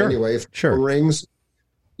departments. Sure. But anyway, if it rings,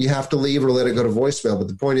 you have to leave or let it go to voicemail. But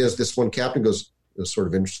the point is, this one captain goes, it was sort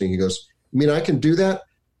of interesting. He goes, I mean, I can do that?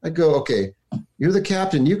 I go, okay, you're the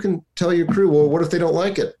captain. You can tell your crew, well, what if they don't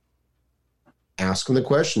like it? Ask them the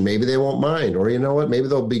question. Maybe they won't mind. Or you know what? Maybe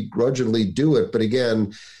they'll begrudgingly do it. But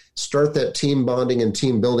again, start that team bonding and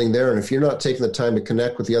team building there. And if you're not taking the time to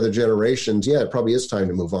connect with the other generations, yeah, it probably is time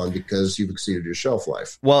to move on because you've exceeded your shelf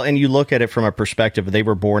life. Well, and you look at it from a perspective, they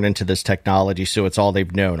were born into this technology, so it's all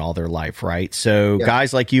they've known all their life, right? So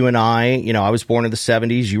guys like you and I was born in the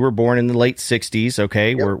 70s, you were born in the late 60s,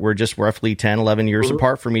 okay? Yep. We're just roughly 10, 11 years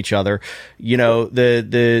apart from each other.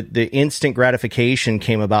 The instant gratification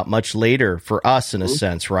came about much later for us in a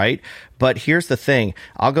sense, right? But here's the thing.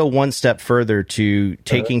 I'll go one step further to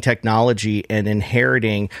taking technology and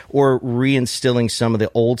inheriting or reinstilling some of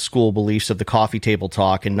the old school beliefs of the coffee table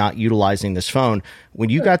talk and not utilizing this phone.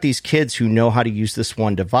 When you got these kids who know how to use this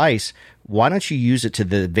one device, why don't you use it to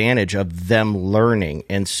the advantage of them learning?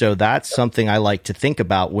 And so that's something I like to think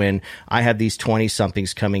about when I have these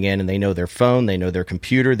 20-somethings coming in and they know their phone, they know their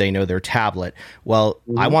computer, they know their tablet. Well,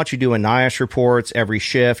 I want you doing NIOSH reports every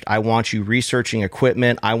shift. I want you researching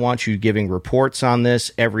equipment. I want you giving reports on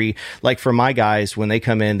this like for my guys, when they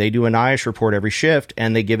come in, they do a NIOSH report every shift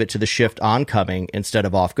and they give it to the shift oncoming instead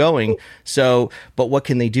of offgoing. So, but what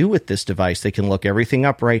can they do with this device? They can look everything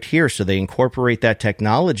up right here. So they incorporate that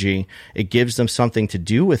technology. It gives them something to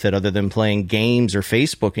do with it other than playing games or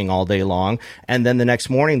Facebooking all day long. And then the next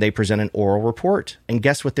morning they present an oral report. And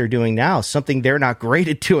guess what they're doing now? Something they're not great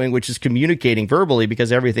at doing, which is communicating verbally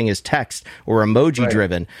because everything is text or emoji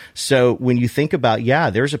driven. So when you think about,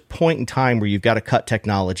 there's a point in time where you've got to cut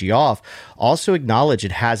technology off. Also acknowledge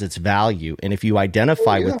it has its value. And if you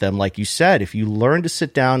identify with them, like you said, if you learn to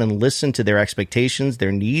sit down and listen to their expectations,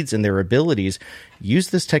 their needs, and their abilities, use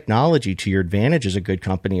this technology to your advantage as a good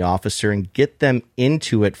company officer and get them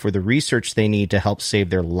into it for the research they need to help save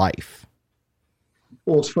their life.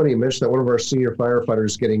 Well, it's funny you mentioned that. One of our senior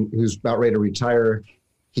firefighters who's about ready to retire,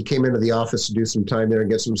 he came into the office to do some time there and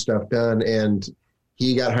get some stuff done. And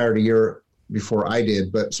he got hired a year before I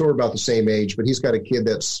did, but so we're about the same age, but he's got a kid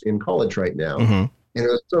that's in college right now. And it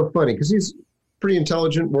was so funny because he's a pretty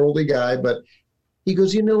intelligent, worldly guy, but he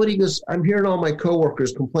goes, you know what? He goes, I'm hearing all my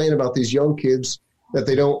coworkers complain about these young kids that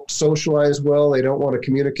they don't socialize well, they don't want to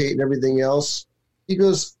communicate and everything else. He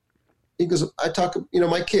goes, I talk,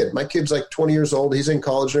 my kid's like 20 years old, he's in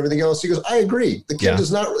college and everything else. He goes, I agree. The kid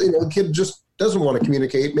does not, the kid just doesn't want to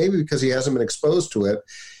communicate, maybe because he hasn't been exposed to it.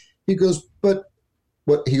 He goes,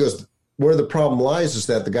 where the problem lies is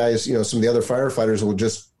that the guys, some of the other firefighters will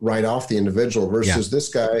just write off the individual versus this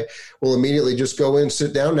guy will immediately just go in,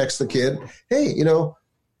 sit down next to the kid. Hey,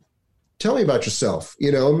 tell me about yourself,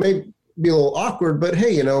 it may be a little awkward, but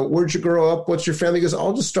hey, where'd you grow up? What's your family? He goes,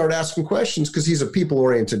 I'll just start asking questions because he's a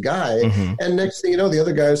people-oriented guy. And next thing you know, the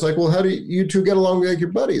other guy is like, well, how do you two get along like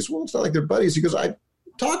your buddies? Well, it's not like they're buddies. He goes, I'm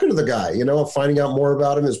talking to the guy, I'm finding out more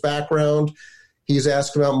about him, his background. He's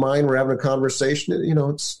asking about mine. We're having a conversation.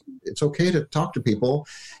 It's okay to talk to people,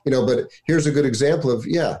 but here's a good example of,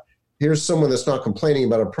 here's someone that's not complaining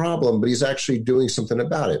about a problem, but he's actually doing something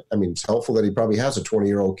about it. I mean, it's helpful that he probably has a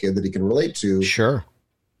 20-year-old kid that he can relate to. Sure.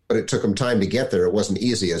 But it took him time to get there. It wasn't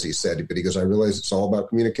easy, as he said, but he goes, I realize it's all about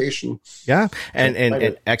communication. Yeah.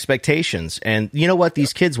 And expectations. And you know what?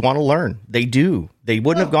 These kids want to learn. They do. They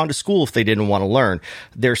wouldn't have gone to school if they didn't want to learn.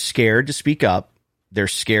 They're scared to speak up. They're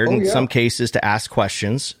scared in some cases to ask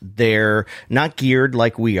questions. They're not geared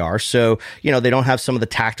like we are. So, they don't have some of the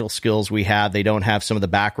tactile skills we have. They don't have some of the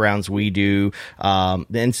backgrounds we do.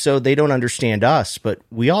 And so they don't understand us. But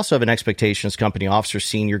we also have an expectation as company officers,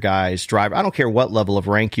 senior guys, driver. I don't care what level of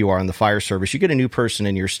rank you are in the fire service. You get a new person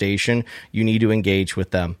in your station, you need to engage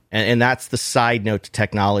with them. And that's the side note to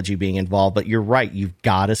technology being involved. But you're right. You've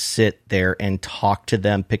got to sit there and talk to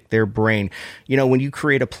them, pick their brain. When you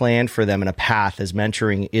create a plan for them and a path, as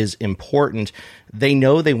mentoring is important, they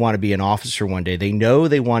know they want to be an officer one day. They know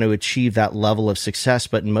they want to achieve that level of success.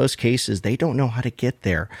 But in most cases, they don't know how to get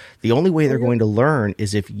there. The only way they're going to learn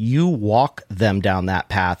is if you walk them down that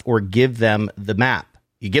path or give them the map.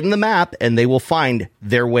 You give them the map and they will find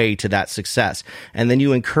their way to that success. And then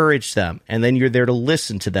you encourage them, and then you're there to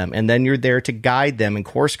listen to them, and then you're there to guide them and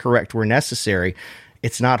course correct where necessary.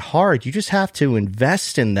 It's not hard. You just have to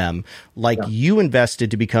invest in them like you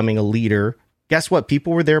invested to becoming a leader. Guess what?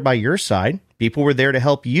 People were there by your side. People were there to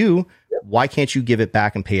help you. Why can't you give it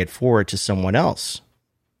back and pay it forward to someone else?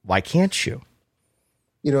 Why can't you?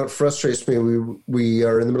 It frustrates me. We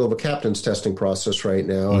are in the middle of a captain's testing process right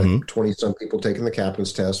now. 20-some people taking the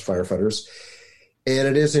captain's test, firefighters. And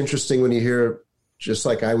it is interesting when you hear, just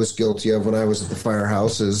like I was guilty of when I was at the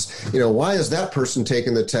firehouse, is, why is that person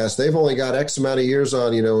taking the test? They've only got X amount of years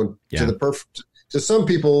on, to the perfect. To some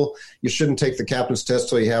people, you shouldn't take the captain's test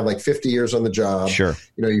till you have like 50 years on the job. Sure.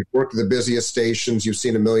 You've worked at the busiest stations. You've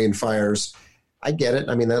seen a million fires. I get it.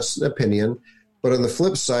 I mean, that's an opinion. But on the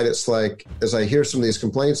flip side, it's like, as I hear some of these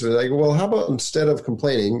complaints, they're like, well, how about instead of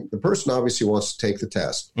complaining, the person obviously wants to take the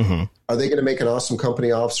test. Are they going to make an awesome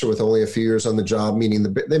company officer with only a few years on the job, meaning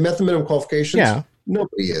they met the minimum qualifications? Yeah.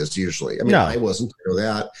 Nobody is usually. I mean, I wasn't, I know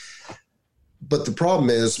that. But the problem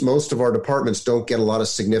is most of our departments don't get a lot of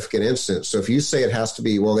significant incidents. So if you say it has to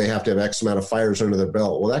be, well, they have to have X amount of fires under their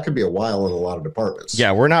belt, well, that could be a while in a lot of departments.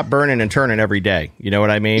 Yeah, we're not burning and turning every day. You know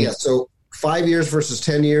what I mean? Yeah, so 5 years versus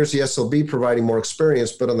 10 years, yes, they'll be providing more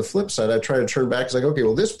experience. But on the flip side, I try to turn back. It's like, okay,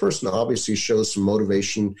 well, this person obviously shows some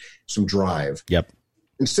motivation, some drive. Yep.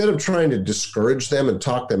 Instead of trying to discourage them and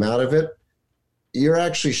talk them out of it, you're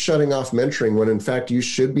actually shutting off mentoring when, in fact, you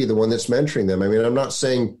should be the one that's mentoring them. I mean, I'm not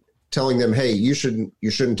telling them, hey, you shouldn't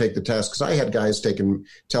take the test. Because I had guys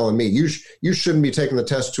telling me, you shouldn't be taking the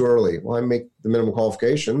test too early. Well, I make the minimum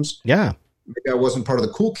qualifications. Yeah. Maybe I wasn't part of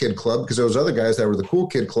the cool kid club because there was other guys that were the cool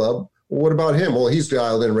kid club. Well, what about him? Well, he's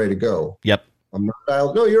dialed in, ready to go. Yep. I'm not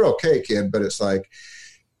dialed. No, you're okay, kid. But it's like,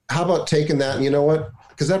 how about taking that? And you know what?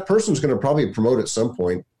 Because that person's going to probably promote at some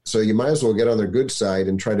point. So you might as well get on their good side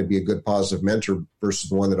and try to be a good, positive mentor versus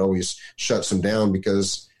the one that always shuts them down.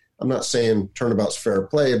 Because I'm not saying turnabout's fair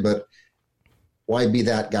play, but why be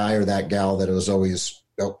that guy or that gal that is always,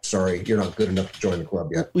 oh, sorry, you're not good enough to join the club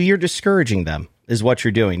yet? Well, you're discouraging them is what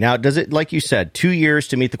you're doing. Now, does it, like you said, 2 years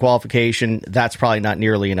to meet the qualification? That's probably not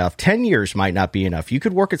nearly enough. 10 years might not be enough. You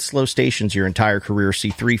could work at slow stations your entire career, see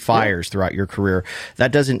 3 fires throughout your career.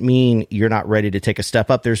 That doesn't mean you're not ready to take a step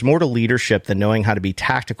up. There's more to leadership than knowing how to be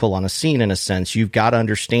tactical on a scene, in a sense. You've got to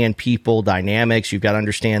understand people dynamics. You've got to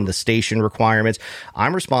understand the station requirements.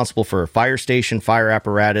 I'm responsible for fire station, fire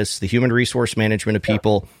apparatus, the human resource management of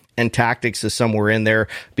people. And tactics is somewhere in there,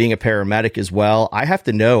 being a paramedic as well. I have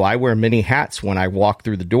to know I wear many hats when I walk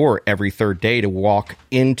through the door every third day to walk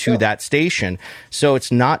into that station. So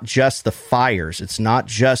it's not just the fires. It's not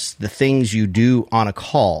just the things you do on a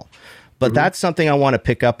call. But that's something I want to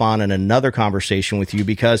pick up on in another conversation with you,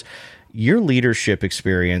 because your leadership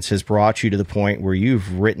experience has brought you to the point where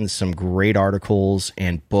you've written some great articles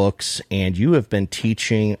and books, and you have been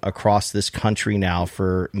teaching across this country now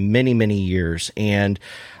for many, many years. And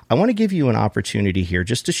I want to give you an opportunity here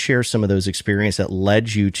just to share some of those experiences that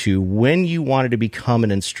led you to when you wanted to become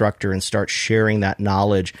an instructor and start sharing that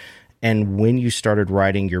knowledge, and when you started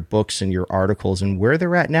writing your books and your articles, and where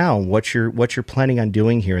they're at now, and what you're planning on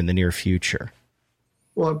doing here in the near future.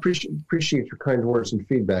 Well, I appreciate your kind words and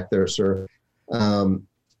feedback there, sir.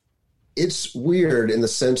 It's weird in the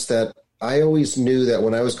sense that I always knew that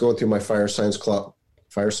when I was going through my fire science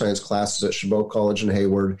classes at Chabot College in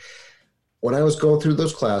Hayward, when I was going through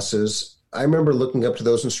those classes, I remember looking up to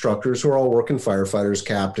those instructors who are all working firefighters,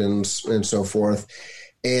 captains, and so forth,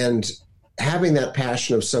 and having that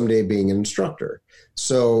passion of someday being an instructor.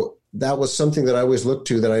 So that was something that I always looked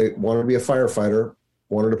to, that I wanted to be a firefighter,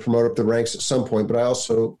 wanted to promote up the ranks at some point, but I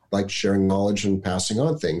also liked sharing knowledge and passing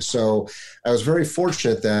on things. So I was very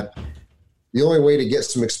fortunate that the only way to get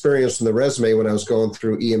some experience in the resume when I was going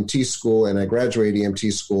through EMT school, and I graduated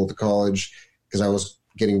EMT school at the college because I was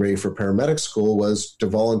getting ready for paramedic school, was to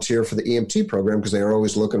volunteer for the EMT program because they were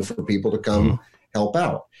always looking for people to come help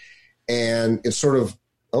out. And it sort of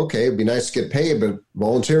okay, it'd be nice to get paid, but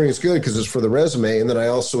volunteering is good because it's for the resume. And then I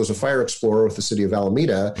also was a fire explorer with the city of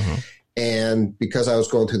Alameda. Mm-hmm. And because I was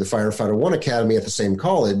going through the Firefighter One Academy at the same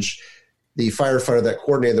college, the firefighter that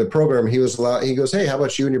coordinated the program, he goes, hey, how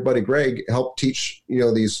about you and your buddy Greg help teach,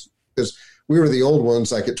 these, because we were the old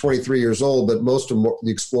ones, like at 23 years old, but most of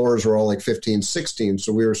the explorers were all like 15, 16.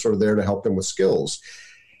 So we were sort of there to help them with skills.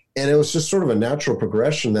 And it was just sort of a natural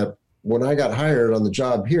progression that when I got hired on the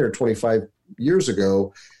job here 25 years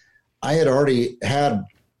ago, I had already had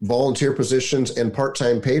volunteer positions and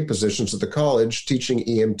part-time paid positions at the college teaching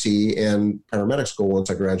EMT and paramedic school once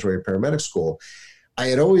I graduated paramedic school. I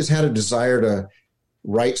had always had a desire to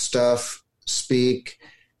write stuff, speak.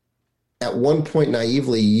 At one point,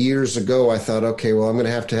 naively, years ago, I thought, okay, well, I'm going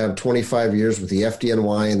to have 25 years with the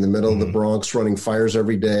FDNY in the middle of the Bronx running fires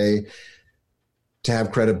every day to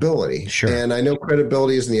have credibility. Sure. And I know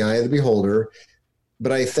credibility is in the eye of the beholder,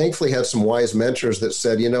 but I thankfully had some wise mentors that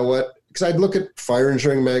said, you know what? Because I'd look at Fire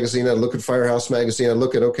Engineering Magazine, I'd look at Firehouse Magazine, I'd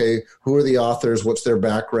look at, okay, who are the authors? What's their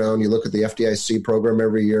background? You look at the FDIC program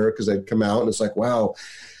every year because they'd come out and it's like, wow.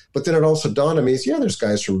 But then it also dawned on me, yeah, there's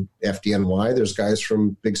guys from FDNY, there's guys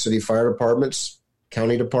from big city fire departments,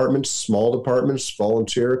 county departments, small departments,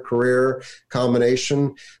 volunteer, career,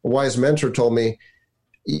 combination. A wise mentor told me,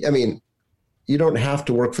 you don't have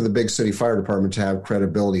to work for the big city fire department to have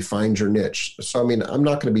credibility. Find your niche. So, I'm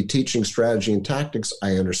not going to be teaching strategy and tactics.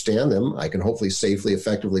 I understand them. I can hopefully safely,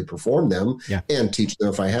 effectively perform them and teach them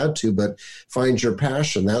if I had to, but find your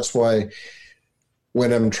passion. That's why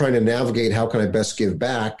when I'm trying to navigate how can I best give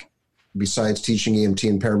back, besides teaching EMT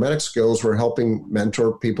and paramedic skills, we're helping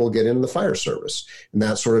mentor people get into the fire service. And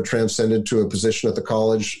that sort of transcended to a position at the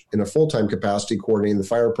college in a full-time capacity, coordinating the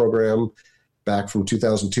fire program, back from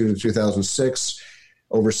 2002 to 2006,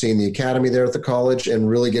 overseeing the academy there at the college and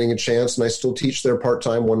really getting a chance. And I still teach there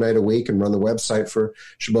part-time 1 night a week and run the website for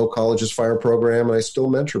Chabot College's fire program. And I still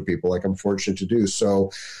mentor people like I'm fortunate to do.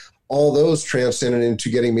 So all those transcended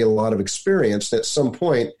into getting me a lot of experience. And at some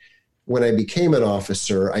point when I became an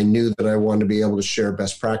officer, I knew that I wanted to be able to share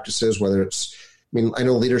best practices, whether it's, I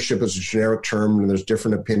know leadership is a generic term and there's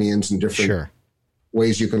different opinions and different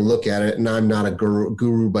ways you can look at it. And I'm not a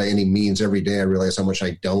guru by any means. Every day I realize how much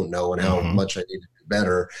I don't know and how much I need to do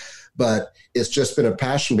better. But it's just been a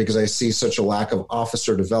passion because I see such a lack of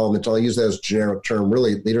officer development. I'll use that as a generic term,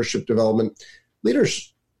 really leadership development.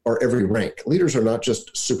 Leaders are every rank. Leaders are not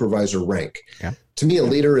just supervisor rank. Yeah. To me, a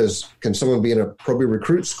leader can someone be in a probably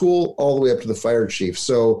recruit school all the way up to the fire chief.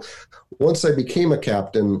 So once I became a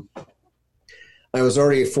captain, I was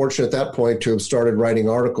already fortunate at that point to have started writing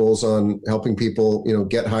articles on helping people,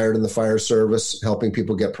 get hired in the fire service, helping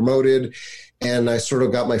people get promoted. And I sort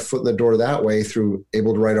of got my foot in the door that way through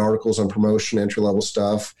able to write articles on promotion, entry-level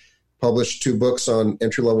stuff, published 2 books on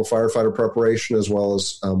entry-level firefighter preparation, as well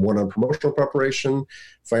as one on promotional preparation.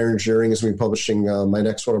 Fire Engineering is going to be publishing my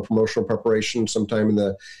next one on promotional preparation sometime in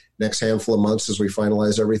the next handful of months as we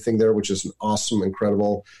finalize everything there, which is an awesome,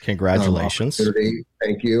 incredible congratulations. Opportunity.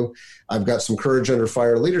 Thank you. I've got some Courage Under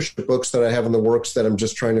Fire leadership books that I have in the works that I'm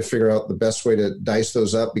just trying to figure out the best way to dice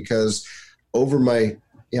those up, because over my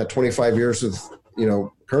 25 years with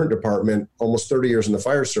current department, almost 30 years in the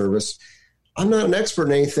fire service, I'm not an expert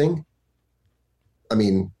in anything.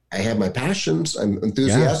 I have my passions. I'm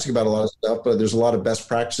enthusiastic about a lot of stuff, but there's a lot of best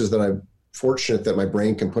practices that I'm fortunate that my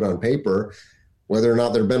brain can put on paper. Whether or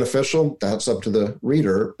not they're beneficial, that's up to the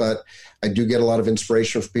reader. But I do get a lot of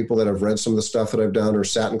inspiration from people that have read some of the stuff that I've done or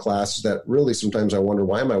sat in classes that really sometimes I wonder,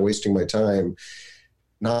 why am I wasting my time?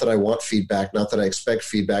 Not that I want feedback, not that I expect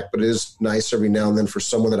feedback, but it is nice every now and then for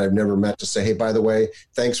someone that I've never met to say, hey, by the way,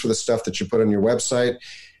 thanks for the stuff that you put on your website.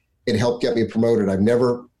 It helped get me promoted. I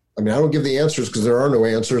don't give the answers because there are no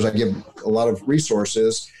answers. I give a lot of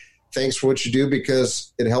resources. Thanks for what you do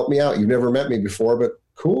because it helped me out. You've never met me before, but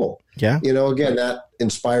cool. Yeah. Again, that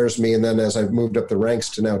inspires me. And then as I've moved up the ranks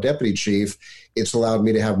to now deputy chief, it's allowed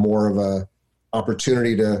me to have more of a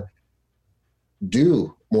opportunity to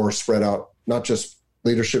do more spread out, not just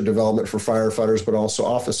leadership development for firefighters, but also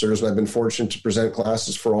officers. And I've been fortunate to present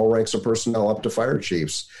classes for all ranks of personnel up to fire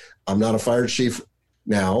chiefs. I'm not a fire chief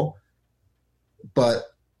now, but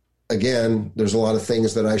again, there's a lot of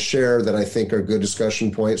things that I share that I think are good discussion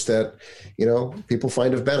points that, people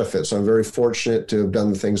find of benefit. So I'm very fortunate to have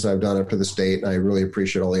done the things that I've done up to this date. And I really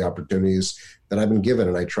appreciate all the opportunities that I've been given.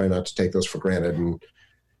 And I try not to take those for granted. And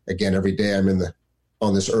again, every day I'm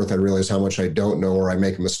on this earth, I realize how much I don't know, or I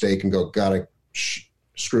make a mistake and go, God, I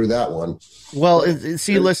screw that one. Well,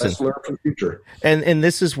 see, listen, let's learn from the future. And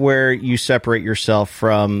this is where you separate yourself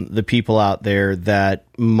from the people out there that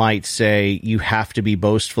might say you have to be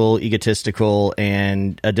boastful, egotistical,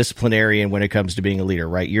 and a disciplinarian when it comes to being a leader,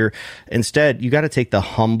 right? Instead, you got to take the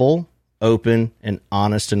humble, open, and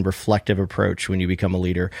honest and reflective approach when you become a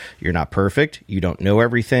leader. You're not perfect. You don't know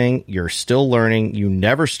everything. You're still learning. You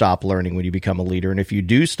never stop learning when you become a leader. And if you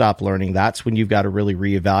do stop learning, that's when you've got to really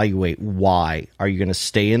reevaluate why. Are you going to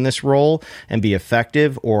stay in this role and be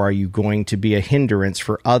effective, or are you going to be a hindrance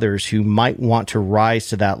for others who might want to rise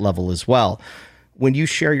to that level as well? When you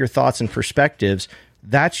share your thoughts and perspectives,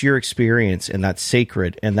 that's your experience, and that's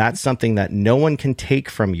sacred, and that's something that no one can take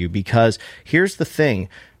from you, because here's the thing.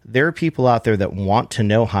 There are people out there that want to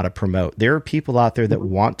know how to promote. There are people out there that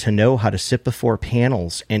want to know how to sit before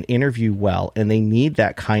panels and interview well, and they need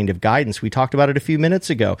that kind of guidance. We talked about it a few minutes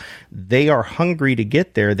ago. They are hungry to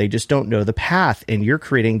get there. They just don't know the path, and you're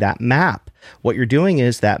creating that map. What you're doing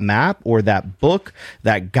is that map or that book,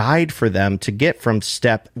 that guide for them to get from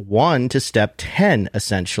step 1 to step 10,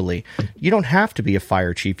 essentially. You don't have to be a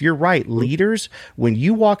fire chief. You're right. Leaders, when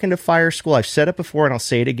you walk into fire school, I've said it before and I'll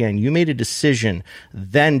say it again, you made a decision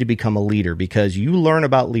then to become a leader, because you learn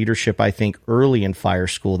about leadership, I think, early in fire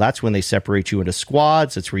school. That's when they separate you into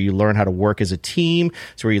squads. That's where you learn how to work as a team.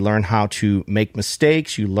 It's where you learn how to make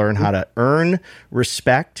mistakes. You learn how to earn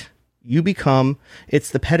respect. It's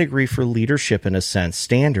the pedigree for leadership in a sense,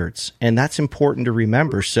 standards. And that's important to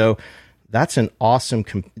remember. So that's an awesome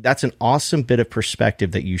bit of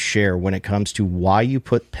perspective that you share when it comes to why you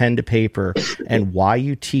put pen to paper and why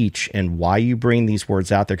you teach and why you bring these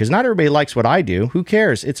words out there. Because not everybody likes what I do. Who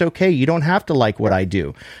cares? It's okay. You don't have to like what I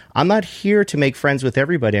do. I'm not here to make friends with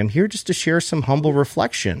everybody. I'm here just to share some humble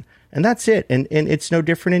reflection. And that's it. And it's no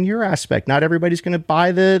different in your aspect. Not everybody's going to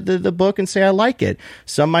buy the book and say, I like it.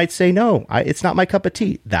 Some might say, no, it's not my cup of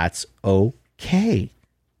tea. That's okay.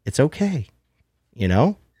 It's okay. You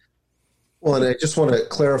know? Well, and I just want to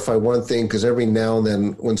clarify one thing, because every now and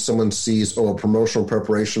then when someone sees, a promotional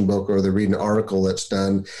preparation book, or they read an article that's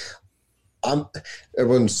done,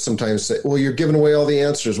 everyone sometimes say, well, you're giving away all the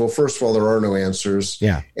answers. Well, first of all, there are no answers.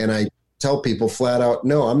 Yeah. And I tell people flat out,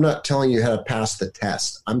 no, I'm not telling you how to pass the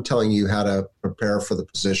test. I'm telling you how to prepare for the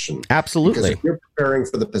position. Absolutely. Because if you're preparing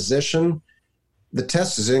for the position, the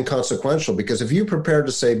test is inconsequential. Because if you prepare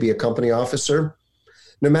to, say, be a company officer,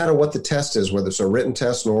 no matter what the test is, whether it's a written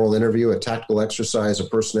test, an oral interview, a tactical exercise, a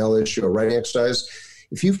personnel issue, a writing exercise,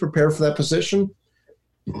 if you've prepared for that position,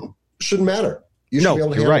 it shouldn't matter. You should be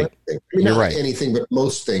able to handle anything. I mean, You're not right. anything, but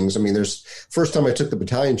most things. I mean, first time I took the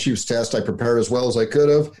battalion chief's test, I prepared as well as I could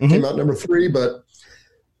have. Mm-hmm. Came out number 3, but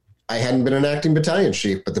I hadn't been an acting battalion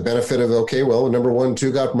chief. But the benefit of, number 1 and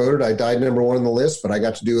 2 got promoted. I died number 1 on the list, but I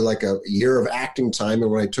got to do like a year of acting time.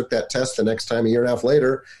 And when I took that test the next time, a year and a half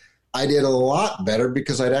later, I did a lot better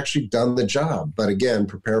because I'd actually done the job. But again,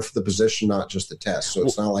 prepare for the position, not just the test. So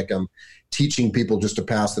it's not like I'm teaching people just to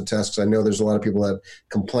pass the test. I know there's a lot of people that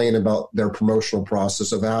complain about their promotional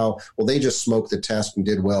process of how, they just smoked the test and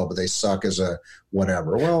did well, but they suck as a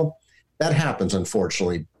whatever. Well, that happens,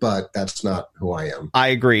 unfortunately, but that's not who I am. I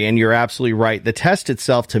agree, and you're absolutely right. The test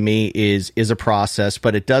itself, to me, is a process,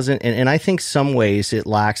 but it doesn't, and I think some ways it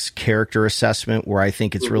lacks character assessment, where I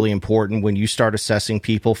think it's really important when you start assessing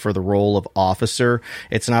people for the role of officer.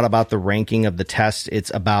 It's not about the ranking of the test.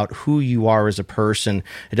 It's about who you are as a person.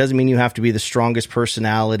 It doesn't mean you have to be the strongest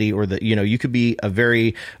personality, or you could be a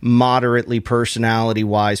very moderately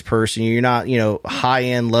personality-wise person. You're not,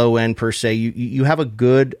 high-end, low-end per se. You have a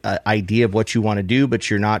good idea of what you want to do, but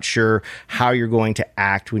you're not sure how you're going to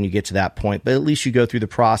act when you get to that point. But at least you go through the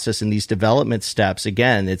process and these development steps.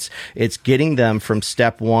 Again, it's getting them from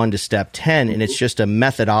step 1 to step 10, and it's just a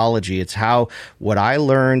methodology. It's what I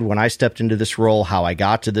learned when I stepped into this role, how I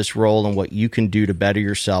got to this role, and what you can do to better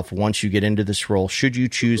yourself once you get into this role, should you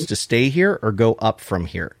choose to stay here or go up from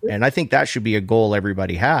here. And I think that should be a goal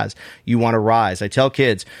everybody has. You want to rise. I tell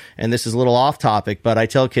kids, and this is a little off topic, but I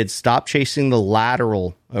tell kids, stop chasing the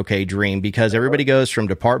lateral dream, because everybody goes from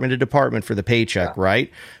department to department for the paycheck, right?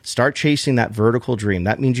 Start chasing that vertical dream.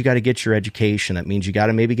 That means you got to get your education. That means you got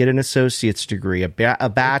to maybe get an associate's degree, a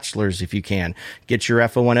bachelor's if you can. Get your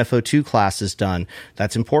FO1, FO2 classes done.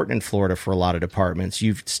 That's important in Florida for a lot of departments.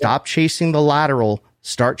 You've stopped chasing the lateral,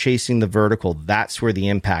 start chasing the vertical. That's where the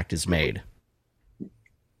impact is made.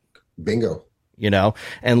 Bingo.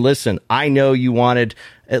 And listen, I know you wanted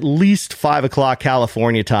at least 5 o'clock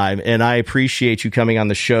California time, and I appreciate you coming on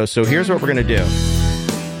the show. So here's what we're going to do.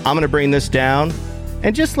 I'm going to bring this down.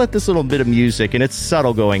 and just let this little bit of music, and it's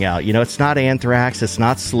subtle going out. You know, it's not Anthrax, it's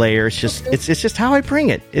not Slayer. It's just how I bring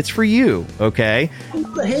it. It's for you, okay? I'm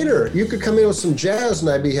not a hater. You could come in with some jazz, and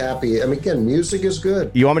I'd be happy. I mean, again, music is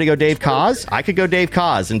good. You want me to go Dave Koz? I could go Dave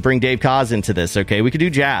Koz and bring Dave Koz into this, okay? We could do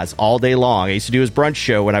jazz all day long. I used to do his brunch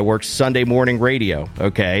show when I worked Sunday morning radio,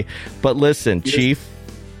 okay? But listen, Chief,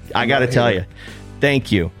 I got to tell you,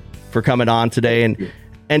 thank you for coming on today.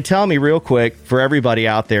 And tell me real quick, for everybody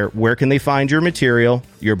out there, where can they find your material,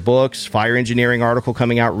 your books, fire engineering article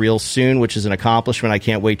coming out real soon, which is an accomplishment. I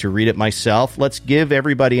can't wait to read it myself. Let's give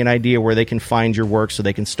everybody an idea where they can find your work so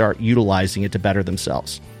they can start utilizing it to better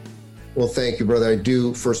themselves. Well, thank you, brother. I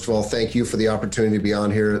do, first of all, thank you for the opportunity to be on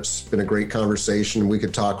here. It's been a great conversation. We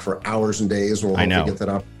could talk for hours and days. We'll hopefully get that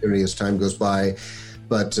opportunity as time goes by,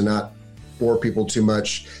 but to not bore people too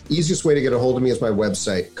much. The easiest way to get a hold of me is my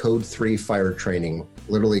website, Code 3 Fire Training.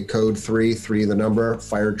 Literally Code 3 the number,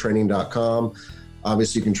 firetraining.com.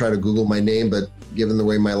 Obviously, you can try to Google my name, but given the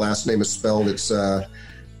way my last name is spelled, it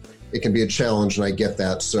can be a challenge, and I get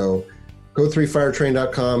that. So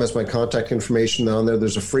Code3firetraining.com has my contact information on there.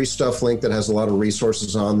 There's a free stuff link that has a lot of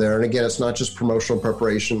resources on there. And again, it's not just promotional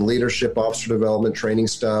preparation, leadership, officer development, training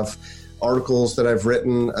stuff, articles that I've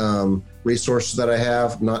written, resources that I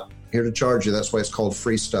have. I'm not here to charge you. That's why it's called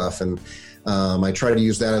free stuff. And I try to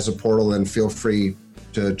use that as a portal, and feel free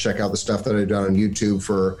to check out the stuff that I've done on YouTube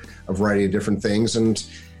for a variety of different things. And,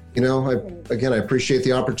 you know, I appreciate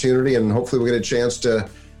the opportunity, and hopefully we'll get a chance to,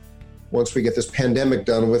 once we get this pandemic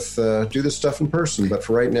done with, do this stuff in person. But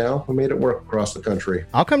for right now, we made it work across the country.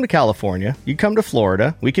 I'll come to California. You come to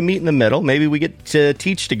Florida. We can meet in the middle. Maybe we get to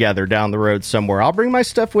teach together down the road somewhere. I'll bring my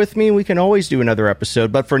stuff with me. We can always do another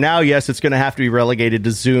episode. But for now, yes, it's going to have to be relegated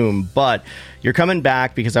to Zoom. But you're coming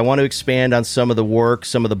back because I want to expand on some of the work,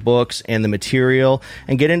 some of the books and the material,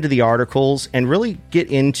 and get into the articles and really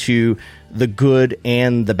get into the good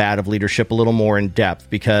and the bad of leadership a little more in depth,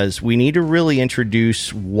 because we need to really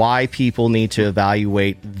introduce why people need to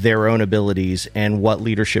evaluate their own abilities and what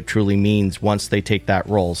leadership truly means once they take that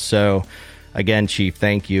role. So again, Chief,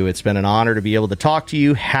 thank you. It's been an honor to be able to talk to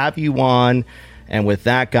you, have you on. And with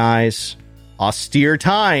that, guys, austere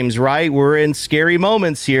times, right? We're in scary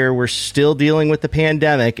moments here. We're still dealing with the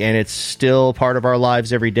pandemic, and it's still part of our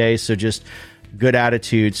lives every day. So just good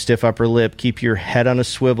attitude, stiff upper lip, keep your head on a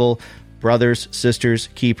swivel. Brothers, sisters,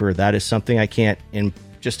 keeper. That is something I can't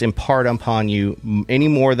just impart upon you any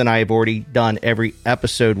more than I have already done every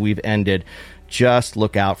episode we've ended. Just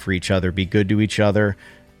look out for each other. Be good to each other.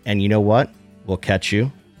 And you know what? We'll catch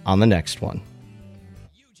you on the next one.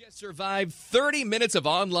 You just survived 30 minutes of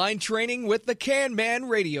online training with the Can Man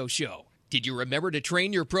Radio Show. Did you remember to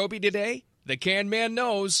train your probie today? The Can Man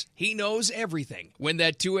knows. He knows everything. When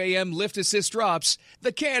that 2 a.m. lift assist drops,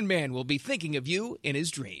 the Can Man will be thinking of you in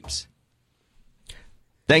his dreams.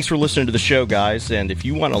 Thanks for listening to the show, guys. And if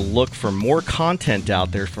you want to look for more content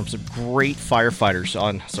out there from some great firefighters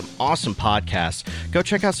on some awesome podcasts, go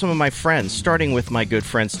check out some of my friends, starting with my good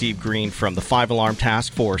friend Steve Green from the 5 Alarm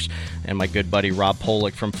Task Force and my good buddy Rob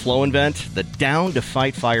Polick from Flow Invent, the Down to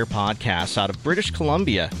Fight Fire podcast out of British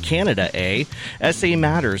Columbia, Canada, SA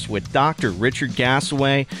Matters with Dr. Richard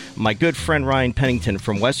Gassaway, my good friend Ryan Pennington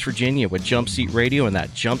from West Virginia with Jump Seat Radio and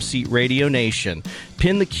that Jump Seat Radio Nation.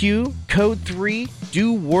 Pin the Q, Code 3,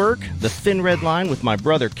 Do Work, The Thin Red Line with my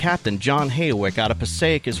brother Captain John Hayowick out of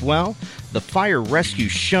Passaic as well, The Fire Rescue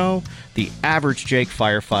Show, The Average Jake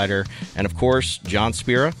Firefighter, and of course, John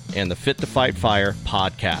Spira and the Fit to Fight Fire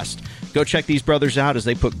podcast. Go check these brothers out as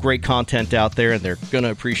they put great content out there, and they're going to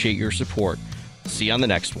appreciate your support. See you on the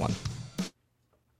next one.